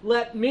this,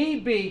 let me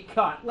be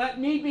cut, let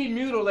me be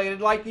mutilated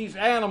like these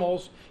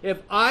animals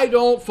if I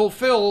don't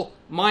fulfill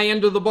my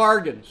end of the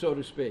bargain, so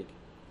to speak.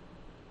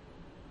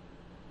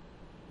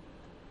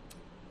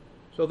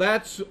 So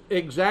that's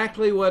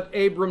exactly what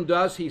Abram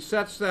does. He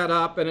sets that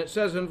up, and it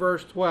says in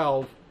verse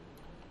 12,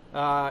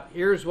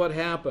 here's what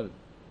happened.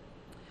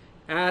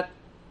 At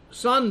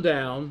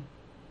sundown,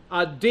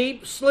 a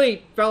deep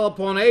sleep fell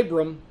upon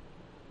Abram,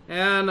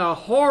 and a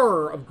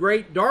horror of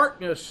great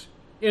darkness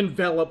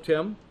enveloped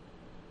him.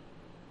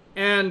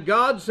 And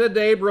God said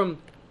to Abram,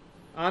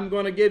 I'm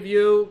going to give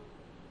you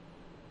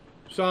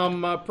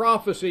some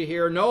prophecy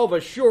here. Know of a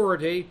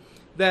surety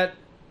that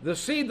the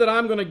seed that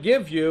I'm going to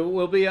give you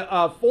will be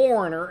a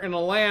foreigner in a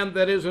land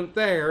that isn't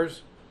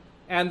theirs,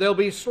 and they'll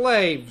be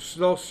slaves.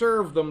 They'll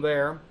serve them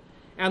there,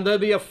 and they'll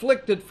be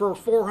afflicted for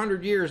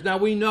 400 years. Now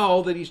we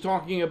know that he's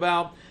talking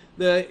about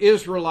the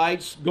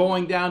Israelites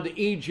going down to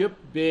Egypt,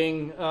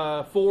 being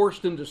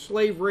forced into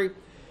slavery.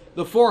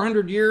 The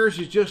 400 years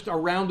is just a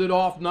rounded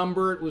off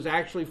number. It was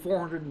actually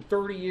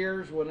 430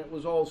 years when it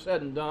was all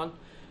said and done,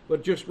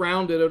 but just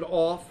rounded it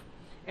off.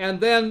 And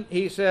then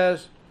he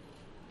says,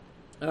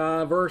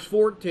 verse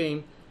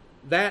 14,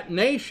 that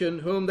nation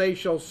whom they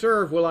shall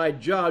serve will I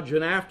judge,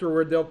 and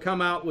afterward they'll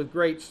come out with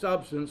great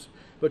substance,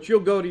 but you'll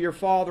go to your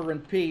father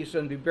in peace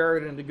and be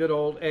buried into good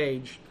old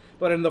age.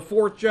 But in the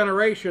fourth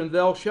generation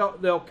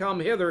they'll come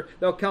hither,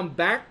 they'll come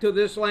back to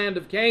this land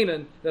of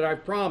Canaan that I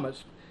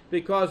promised,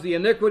 because the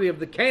iniquity of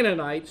the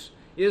Canaanites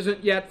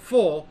isn't yet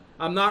full.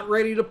 I'm not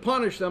ready to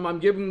punish them. I'm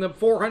giving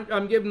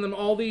them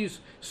all these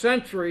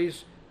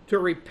centuries to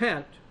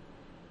repent.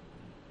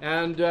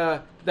 And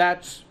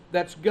that's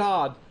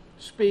God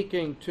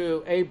speaking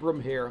to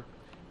Abram here.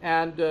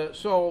 And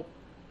so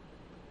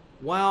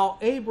while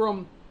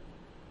Abram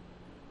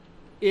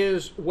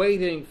is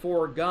waiting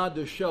for God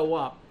to show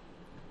up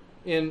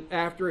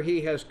after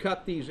he has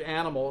cut these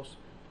animals,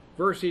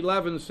 verse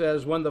 11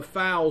 says, when the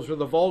fowls or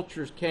the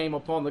vultures came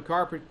upon the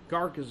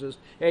carcasses,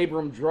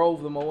 Abram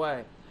drove them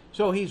away.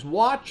 So he's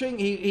watching,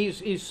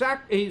 he's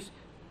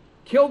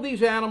killed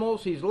these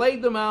animals, he's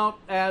laid them out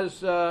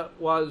as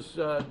was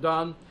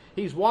done.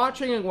 He's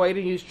watching and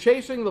waiting. He's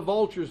chasing the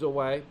vultures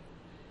away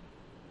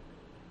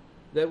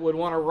that would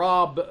want to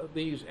rob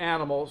these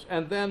animals.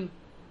 And then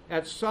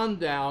at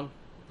sundown,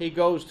 he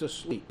goes to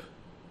sleep.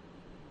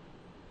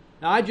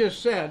 Now, I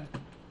just said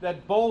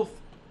that both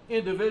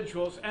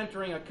individuals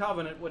entering a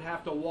covenant would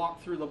have to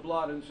walk through the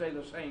blood and say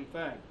the same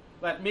thing.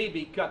 Let me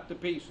be cut to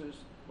pieces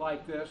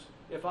like this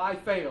if I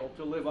fail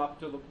to live up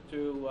to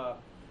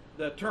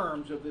the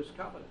terms of this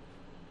covenant.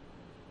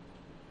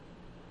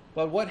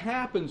 But what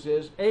happens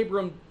is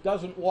Abram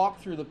doesn't walk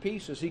through the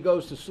pieces. He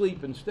goes to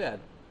sleep instead.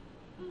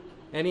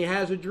 And he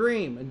has a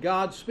dream. And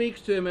God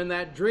speaks to him in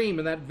that dream,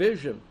 in that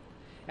vision.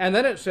 And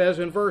then it says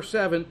in verse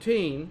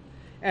 17,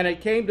 and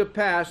it came to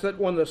pass that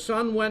when the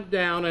sun went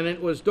down and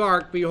it was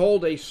dark,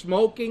 behold, a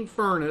smoking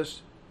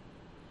furnace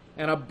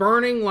and a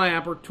burning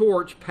lamp or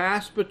torch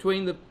passed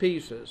between the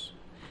pieces.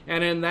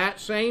 And in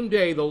that same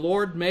day the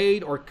Lord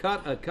made or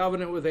cut a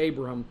covenant with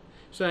Abram,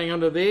 saying,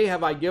 unto thee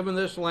have I given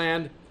this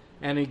land.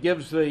 And he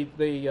gives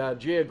the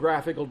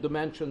geographical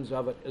dimensions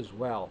of it as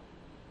well.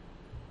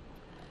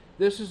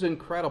 This is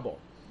incredible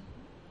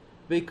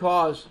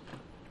because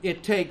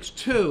it takes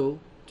two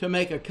to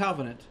make a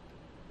covenant.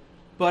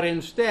 But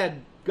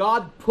instead,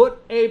 God put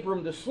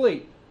Abram to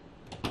sleep.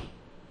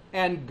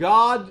 And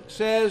God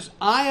says,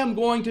 I am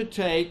going to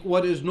take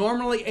what is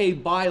normally a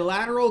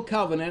bilateral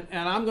covenant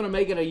and I'm going to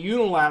make it a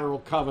unilateral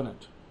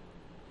covenant.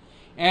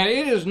 And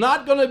it is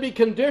not going to be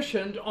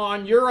conditioned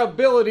on your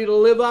ability to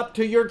live up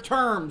to your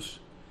terms.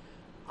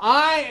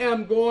 I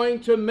am going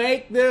to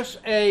make this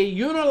a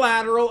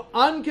unilateral,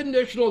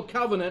 unconditional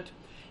covenant.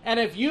 And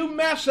if you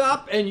mess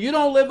up and you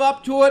don't live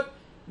up to it,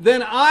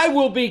 then I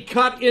will be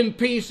cut in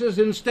pieces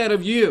instead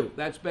of you.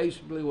 That's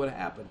basically what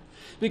happened.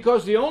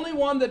 Because the only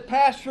one that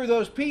passed through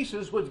those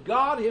pieces was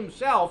God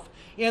himself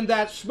in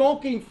that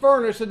smoking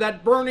furnace and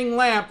that burning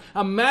lamp,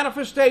 a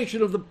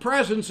manifestation of the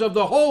presence of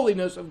the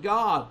holiness of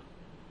God.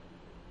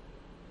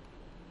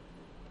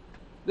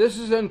 This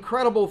is an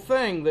incredible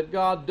thing that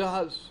God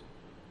does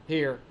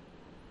here.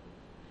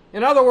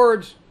 In other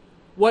words,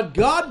 what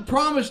God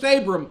promised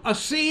Abram, a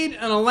seed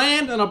and a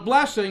land and a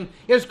blessing,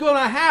 is going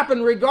to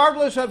happen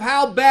regardless of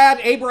how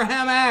bad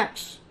Abraham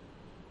acts.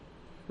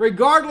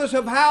 Regardless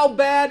of how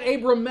bad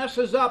Abram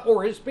messes up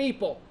or his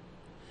people.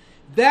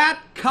 That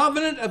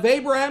covenant of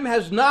Abraham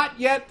has not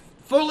yet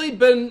fully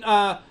been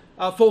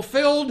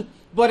fulfilled,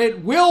 but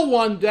it will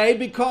one day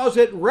because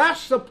it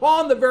rests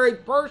upon the very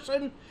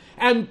person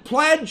and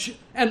pledge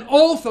an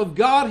oath of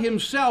God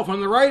himself.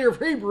 And the writer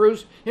of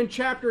Hebrews in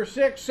chapter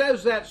 6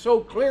 says that so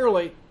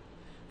clearly,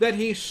 that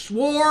he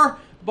swore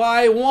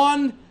by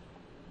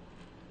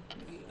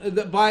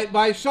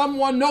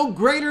someone no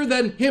greater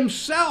than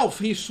himself.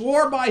 He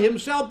swore by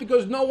himself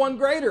because no one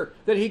greater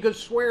that he could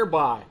swear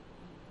by.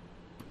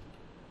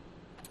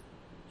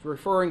 It's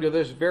referring to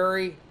this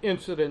very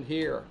incident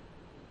here.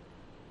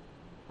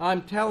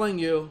 I'm telling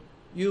you,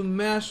 you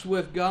mess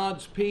with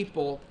God's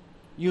people,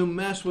 you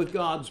mess with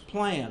God's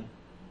plan.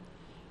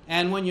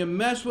 And when you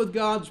mess with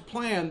God's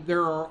plan,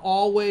 there are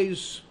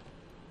always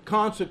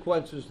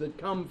consequences that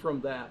come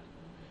from that.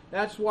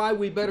 That's why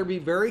we better be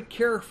very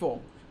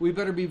careful. We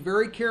better be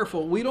very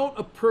careful. We don't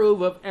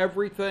approve of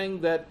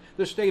everything that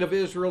the state of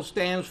Israel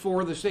stands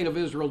for, the state of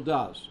Israel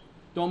does.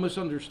 Don't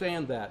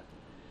misunderstand that.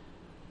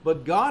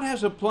 But God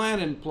has a plan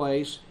in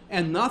place,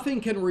 and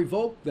nothing can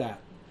revoke that.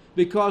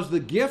 Because the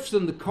gifts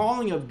and the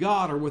calling of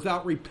God are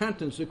without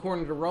repentance,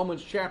 according to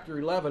Romans chapter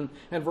 11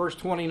 and verse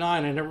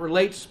 29. And it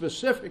relates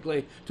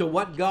specifically to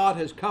what God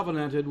has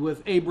covenanted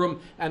with Abram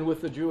and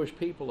with the Jewish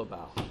people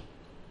about.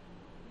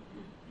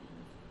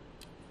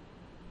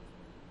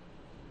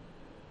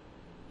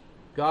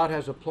 God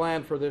has a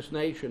plan for this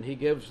nation. He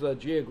gives the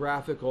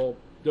geographical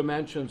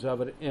dimensions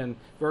of it in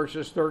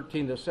verses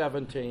 13 to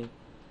 17,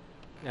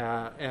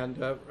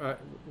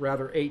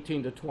 rather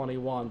 18 to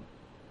 21.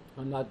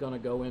 I'm not going to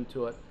go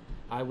into it.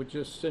 I would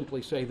just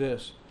simply say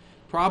this.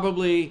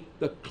 Probably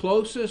the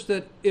closest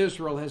that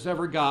Israel has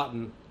ever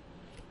gotten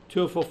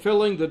to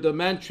fulfilling the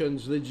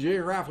dimensions, the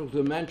geographical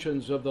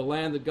dimensions of the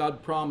land that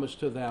God promised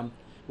to them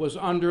was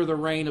under the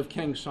reign of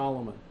King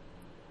Solomon.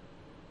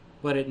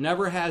 But it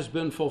never has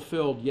been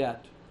fulfilled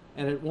yet,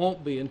 and it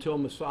won't be until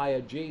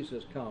Messiah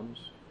Jesus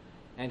comes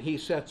and he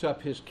sets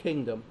up his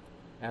kingdom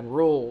and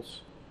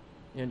rules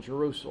in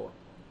Jerusalem.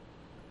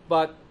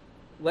 But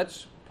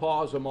let's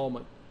pause a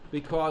moment,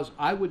 because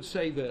I would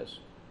say this.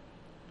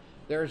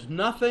 There's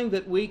nothing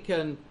that we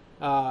can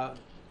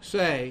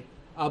say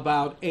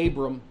about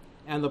Abram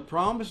and the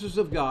promises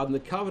of God and the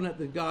covenant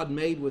that God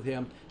made with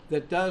him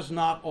that does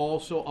not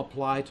also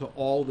apply to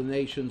all the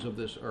nations of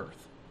this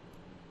earth.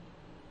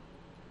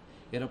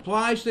 It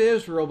applies to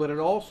Israel, but it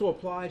also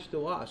applies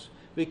to us,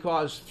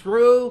 because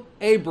through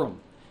Abram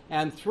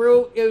and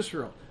through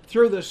Israel,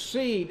 through the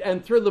seed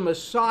and through the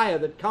Messiah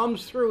that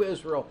comes through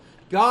Israel,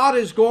 God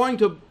is going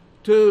to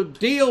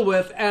deal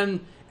with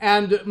and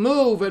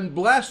move and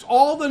bless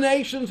all the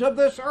nations of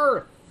this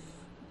earth.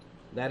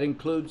 That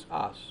includes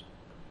us.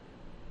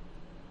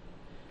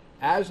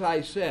 As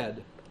I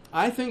said,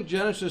 I think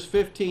Genesis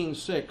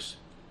 15:6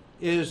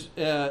 is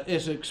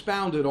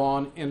expounded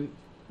on in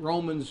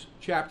Romans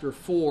chapter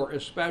 4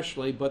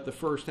 especially, but the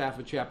first half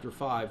of chapter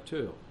 5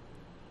 too.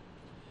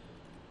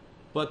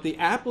 But the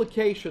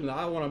application that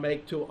I want to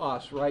make to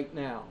us right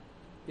now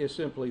is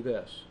simply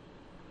this.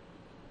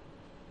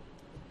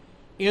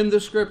 In the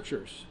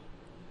Scriptures,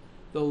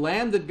 the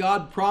land that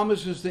God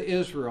promises to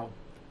Israel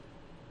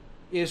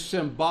is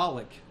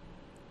symbolic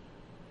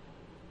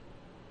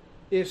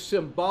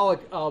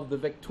of the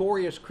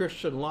victorious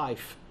Christian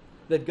life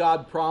that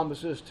God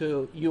promises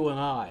to you and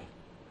I,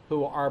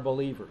 who are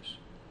believers.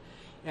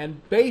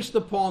 And based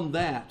upon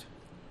that,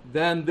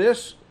 then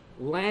this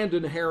land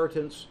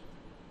inheritance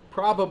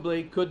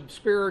probably could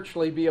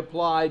spiritually be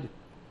applied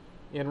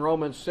in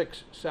Romans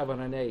 6, 7,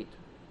 and 8.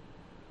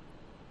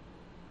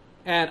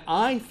 And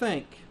I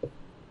think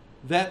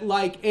that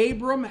like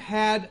Abram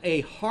had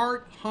a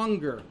heart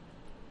hunger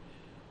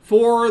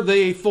for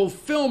the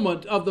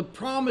fulfillment of the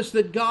promise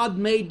that God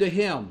made to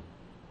him,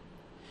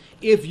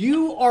 if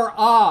you or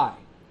I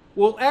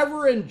will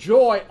ever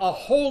enjoy a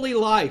holy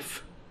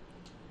life,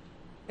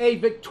 a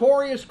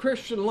victorious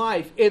Christian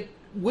life, it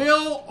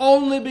will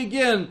only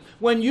begin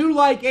when you,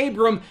 like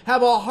Abram,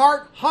 have a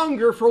heart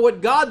hunger for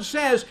what God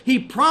says He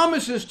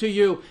promises to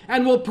you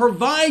and will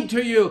provide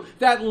to you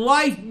that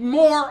life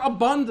more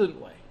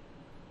abundantly.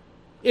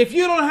 If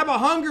you don't have a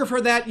hunger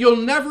for that, you'll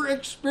never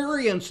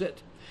experience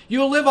it.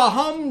 You'll live a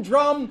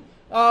humdrum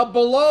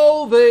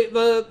below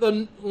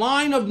the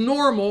line of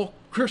normal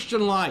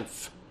Christian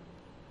life.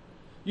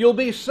 You'll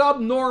be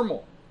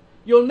subnormal.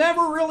 You'll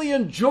never really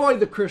enjoy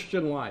the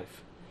Christian life.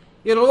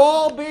 It'll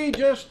all be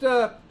just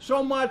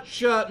so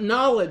much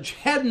knowledge,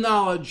 head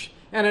knowledge,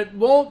 and it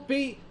won't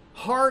be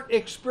heart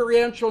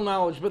experiential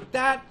knowledge. But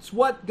that's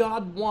what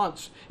God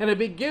wants. And it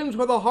begins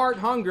with a heart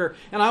hunger.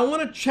 And I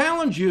want to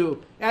challenge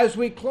you as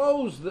we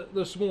close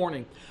this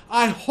morning.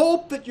 I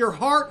hope that your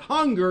heart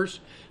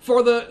hungers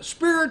for the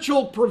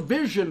spiritual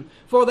provision,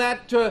 for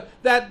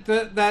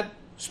that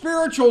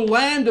spiritual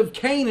land of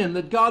Canaan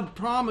that God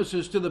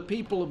promises to the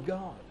people of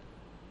God.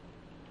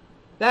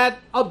 That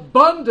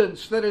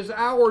abundance that is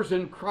ours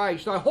in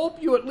Christ. I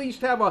hope you at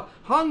least have a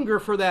hunger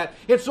for that.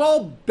 It's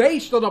all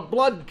based on a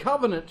blood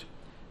covenant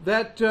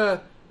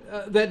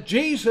that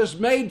Jesus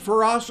made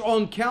for us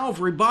on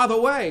Calvary. By the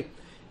way,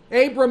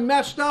 Abram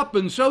messed up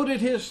and so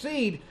did his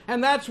seed,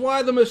 and that's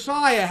why the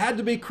Messiah had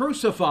to be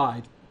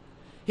crucified.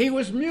 He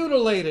was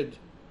mutilated.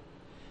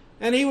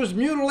 And he was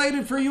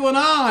mutilated for you and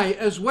I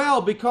as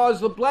well,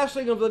 because the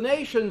blessing of the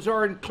nations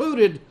are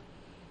included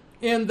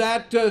in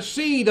that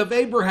seed of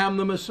Abraham,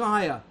 the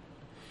Messiah.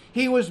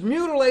 He was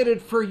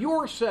mutilated for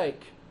your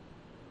sake.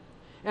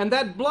 And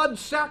that blood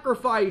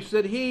sacrifice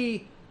that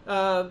he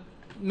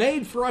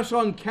made for us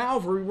on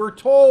Calvary, we're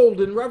told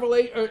in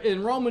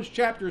Romans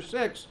chapter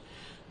 6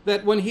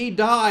 that when he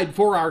died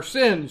for our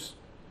sins,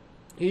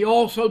 he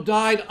also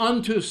died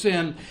unto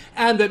sin,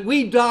 and that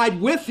we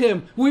died with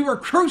him. We were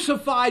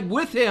crucified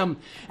with him.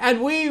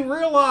 And we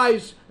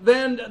realize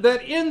then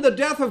that in the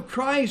death of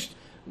Christ,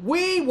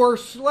 we were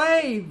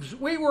slaves.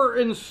 We were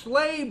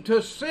enslaved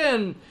to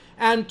sin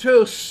and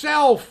to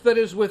self that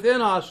is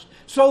within us,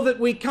 so that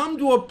we come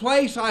to a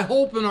place, I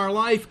hope, in our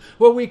life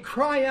where we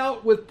cry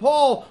out with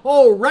Paul,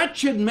 "Oh,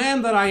 wretched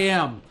man that I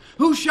am,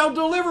 who shall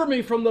deliver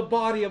me from the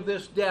body of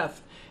this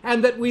death?"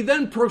 And that we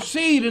then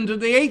proceed into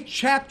the 8th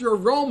chapter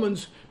of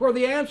Romans, where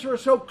the answer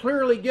is so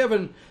clearly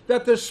given,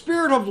 that the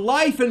Spirit of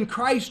life in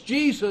Christ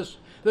Jesus,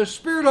 the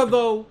Spirit of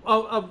the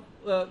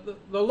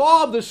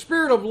law of the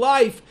Spirit of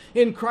life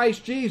in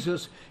Christ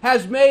Jesus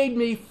has made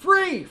me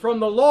free from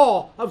the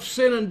law of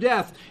sin and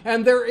death.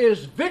 And there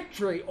is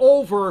victory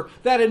over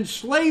that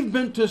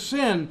enslavement to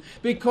sin,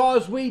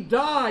 because we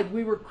died,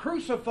 we were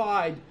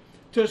crucified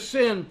to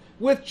sin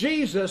with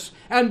Jesus,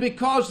 and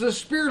because the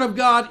Spirit of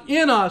God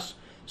in us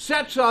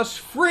sets us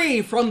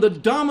free from the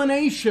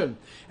domination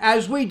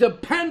as we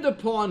depend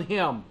upon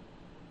Him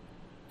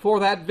for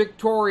that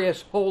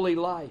victorious holy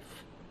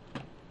life.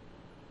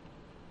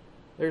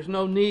 There's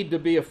no need to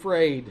be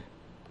afraid.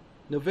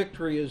 The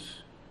victory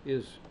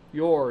is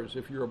yours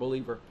if you're a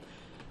believer.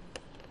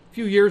 A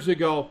few years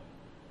ago,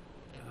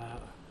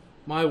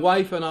 my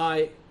wife and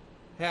I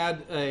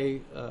had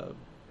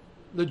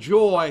the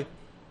joy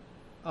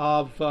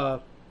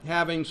of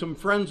having some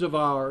friends of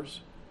ours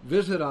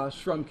visit us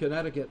from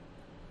Connecticut.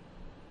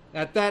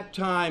 At that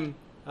time,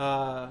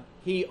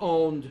 he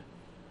owned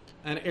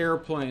an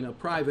airplane, a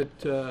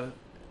private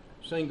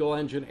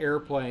single-engine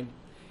airplane,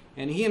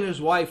 and he and his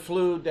wife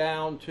flew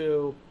down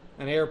to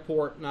an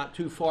airport not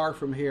too far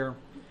from here,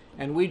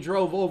 and we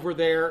drove over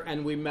there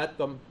and we met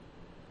them,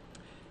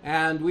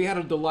 and we had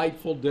a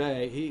delightful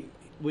day.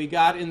 We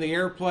got in the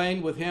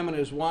airplane with him and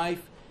his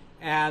wife,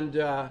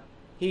 and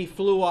he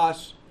flew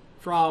us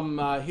from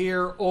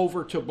here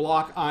over to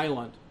Block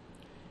Island.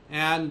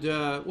 And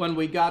when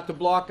we got to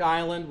Block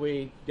Island,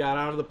 we got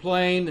out of the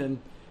plane and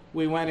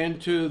we went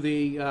into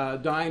the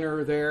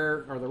diner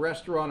there, or the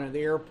restaurant at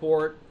the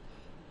airport.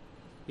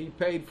 He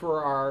paid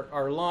for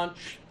our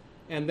lunch,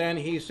 and then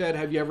he said,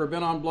 "Have you ever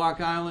been on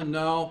Block Island?"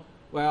 "No."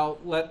 "Well,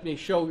 let me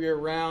show you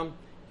around."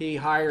 He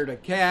hired a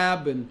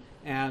cab,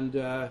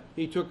 and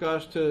he took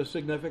us to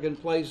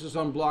significant places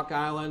on Block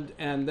Island,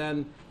 and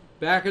then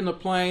back in the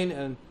plane,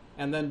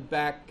 and then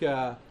back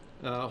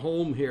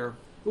home here.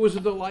 It was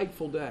a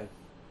delightful day.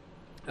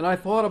 And I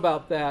thought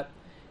about that,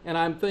 and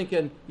I'm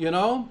thinking,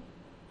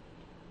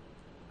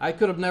 I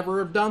could have never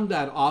have done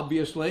that,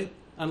 obviously,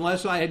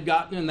 unless I had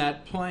gotten in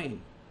that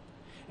plane.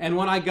 And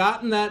when I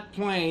got in that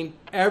plane,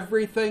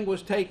 everything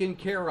was taken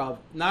care of.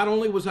 Not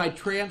only was I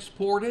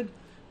transported,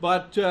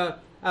 but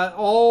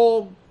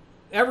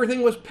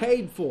everything was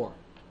paid for.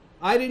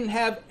 I didn't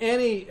have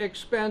any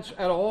expense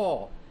at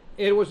all.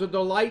 It was a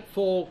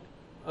delightful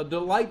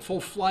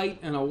flight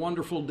and a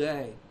wonderful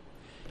day.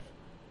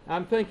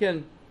 I'm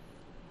thinking,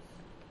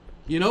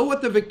 you know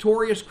what the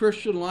victorious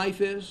Christian life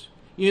is?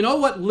 You know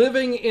what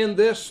living in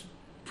this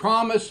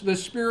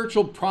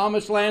spiritual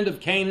promised land of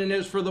Canaan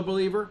is for the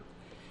believer?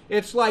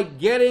 It's like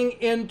getting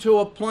into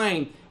a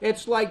plane.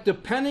 It's like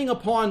depending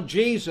upon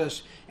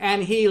Jesus,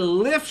 and He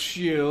lifts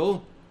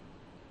you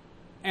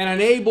and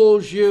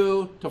enables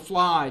you to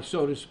fly,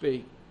 so to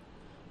speak.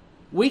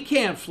 We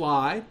can't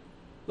fly.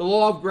 The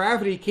law of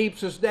gravity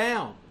keeps us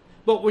down.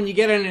 But when you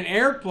get in an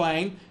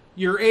airplane,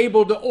 you're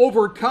able to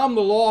overcome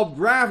the law of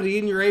gravity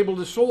and you're able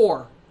to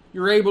soar.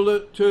 You're able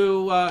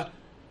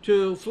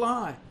to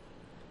fly.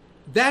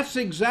 That's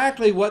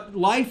exactly what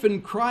life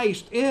in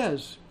Christ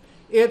is.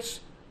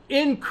 It's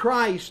in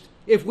Christ,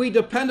 if we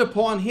depend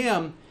upon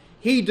Him,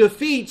 He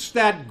defeats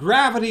that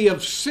gravity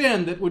of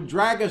sin that would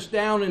drag us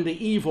down into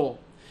evil.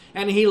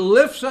 And He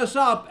lifts us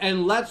up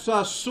and lets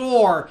us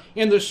soar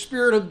in the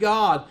Spirit of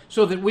God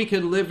so that we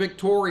can live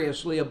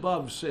victoriously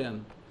above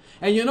sin.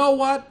 And you know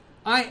what?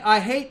 I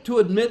hate to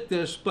admit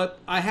this, but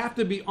I have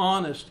to be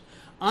honest.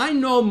 I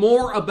know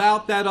more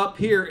about that up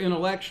here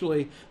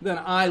intellectually than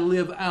I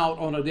live out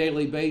on a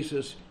daily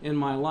basis in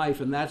my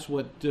life, and that's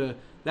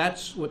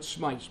what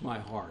smites my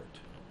heart.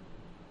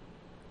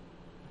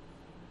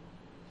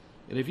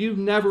 And if you've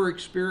never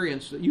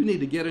experienced it, you need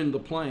to get in the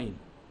plane,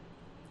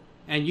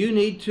 and you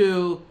need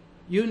to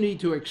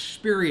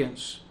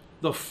experience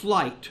the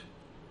flight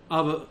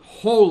of a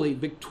holy,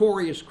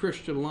 victorious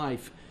Christian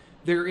life.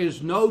 There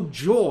is no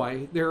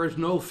joy, there is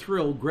no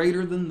thrill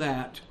greater than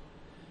that,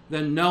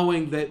 than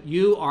knowing that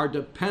you are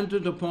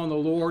dependent upon the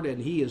Lord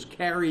and He is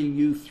carrying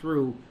you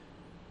through,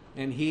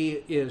 and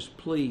He is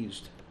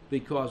pleased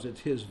because it's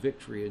His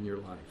victory in your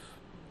life.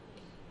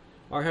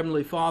 Our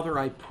Heavenly Father,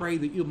 I pray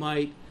that you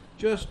might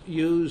just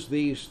use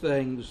these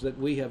things that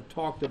we have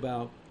talked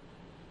about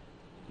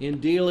in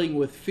dealing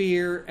with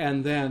fear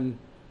and then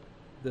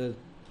the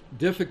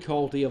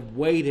difficulty of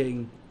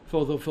waiting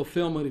for the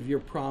fulfillment of your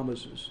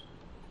promises.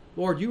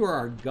 Lord, you are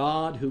our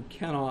God who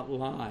cannot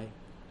lie.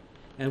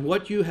 And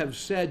what you have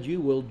said you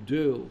will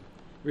do,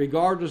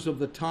 regardless of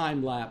the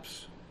time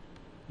lapse,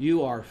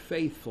 you are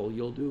faithful,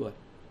 you'll do it.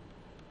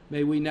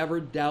 May we never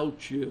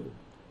doubt you.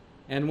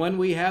 And when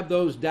we have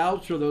those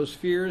doubts or those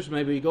fears,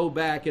 may we go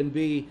back and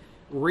be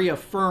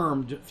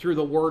reaffirmed through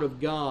the Word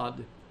of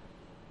God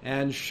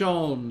and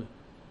shown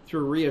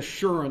through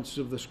reassurance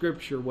of the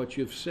Scripture what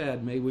you've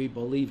said. May we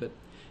believe it.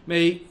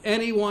 May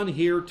anyone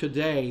here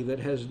today that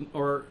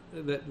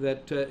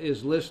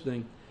is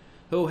listening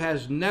who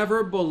has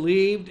never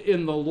believed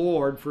in the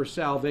Lord for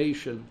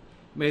salvation,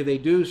 may they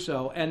do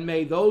so. And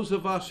may those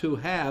of us who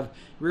have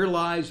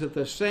realize that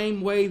the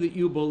same way that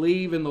you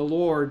believe in the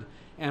Lord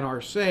and are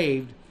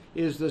saved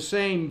is the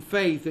same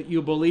faith that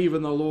you believe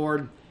in the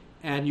Lord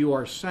and you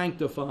are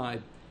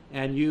sanctified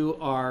and you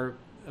are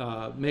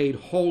made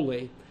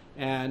holy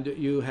and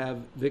you have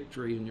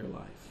victory in your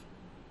life.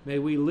 May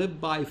we live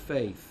by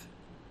faith,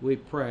 we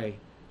pray,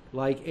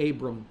 like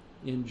Abram,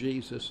 in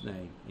Jesus'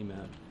 name.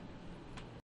 Amen.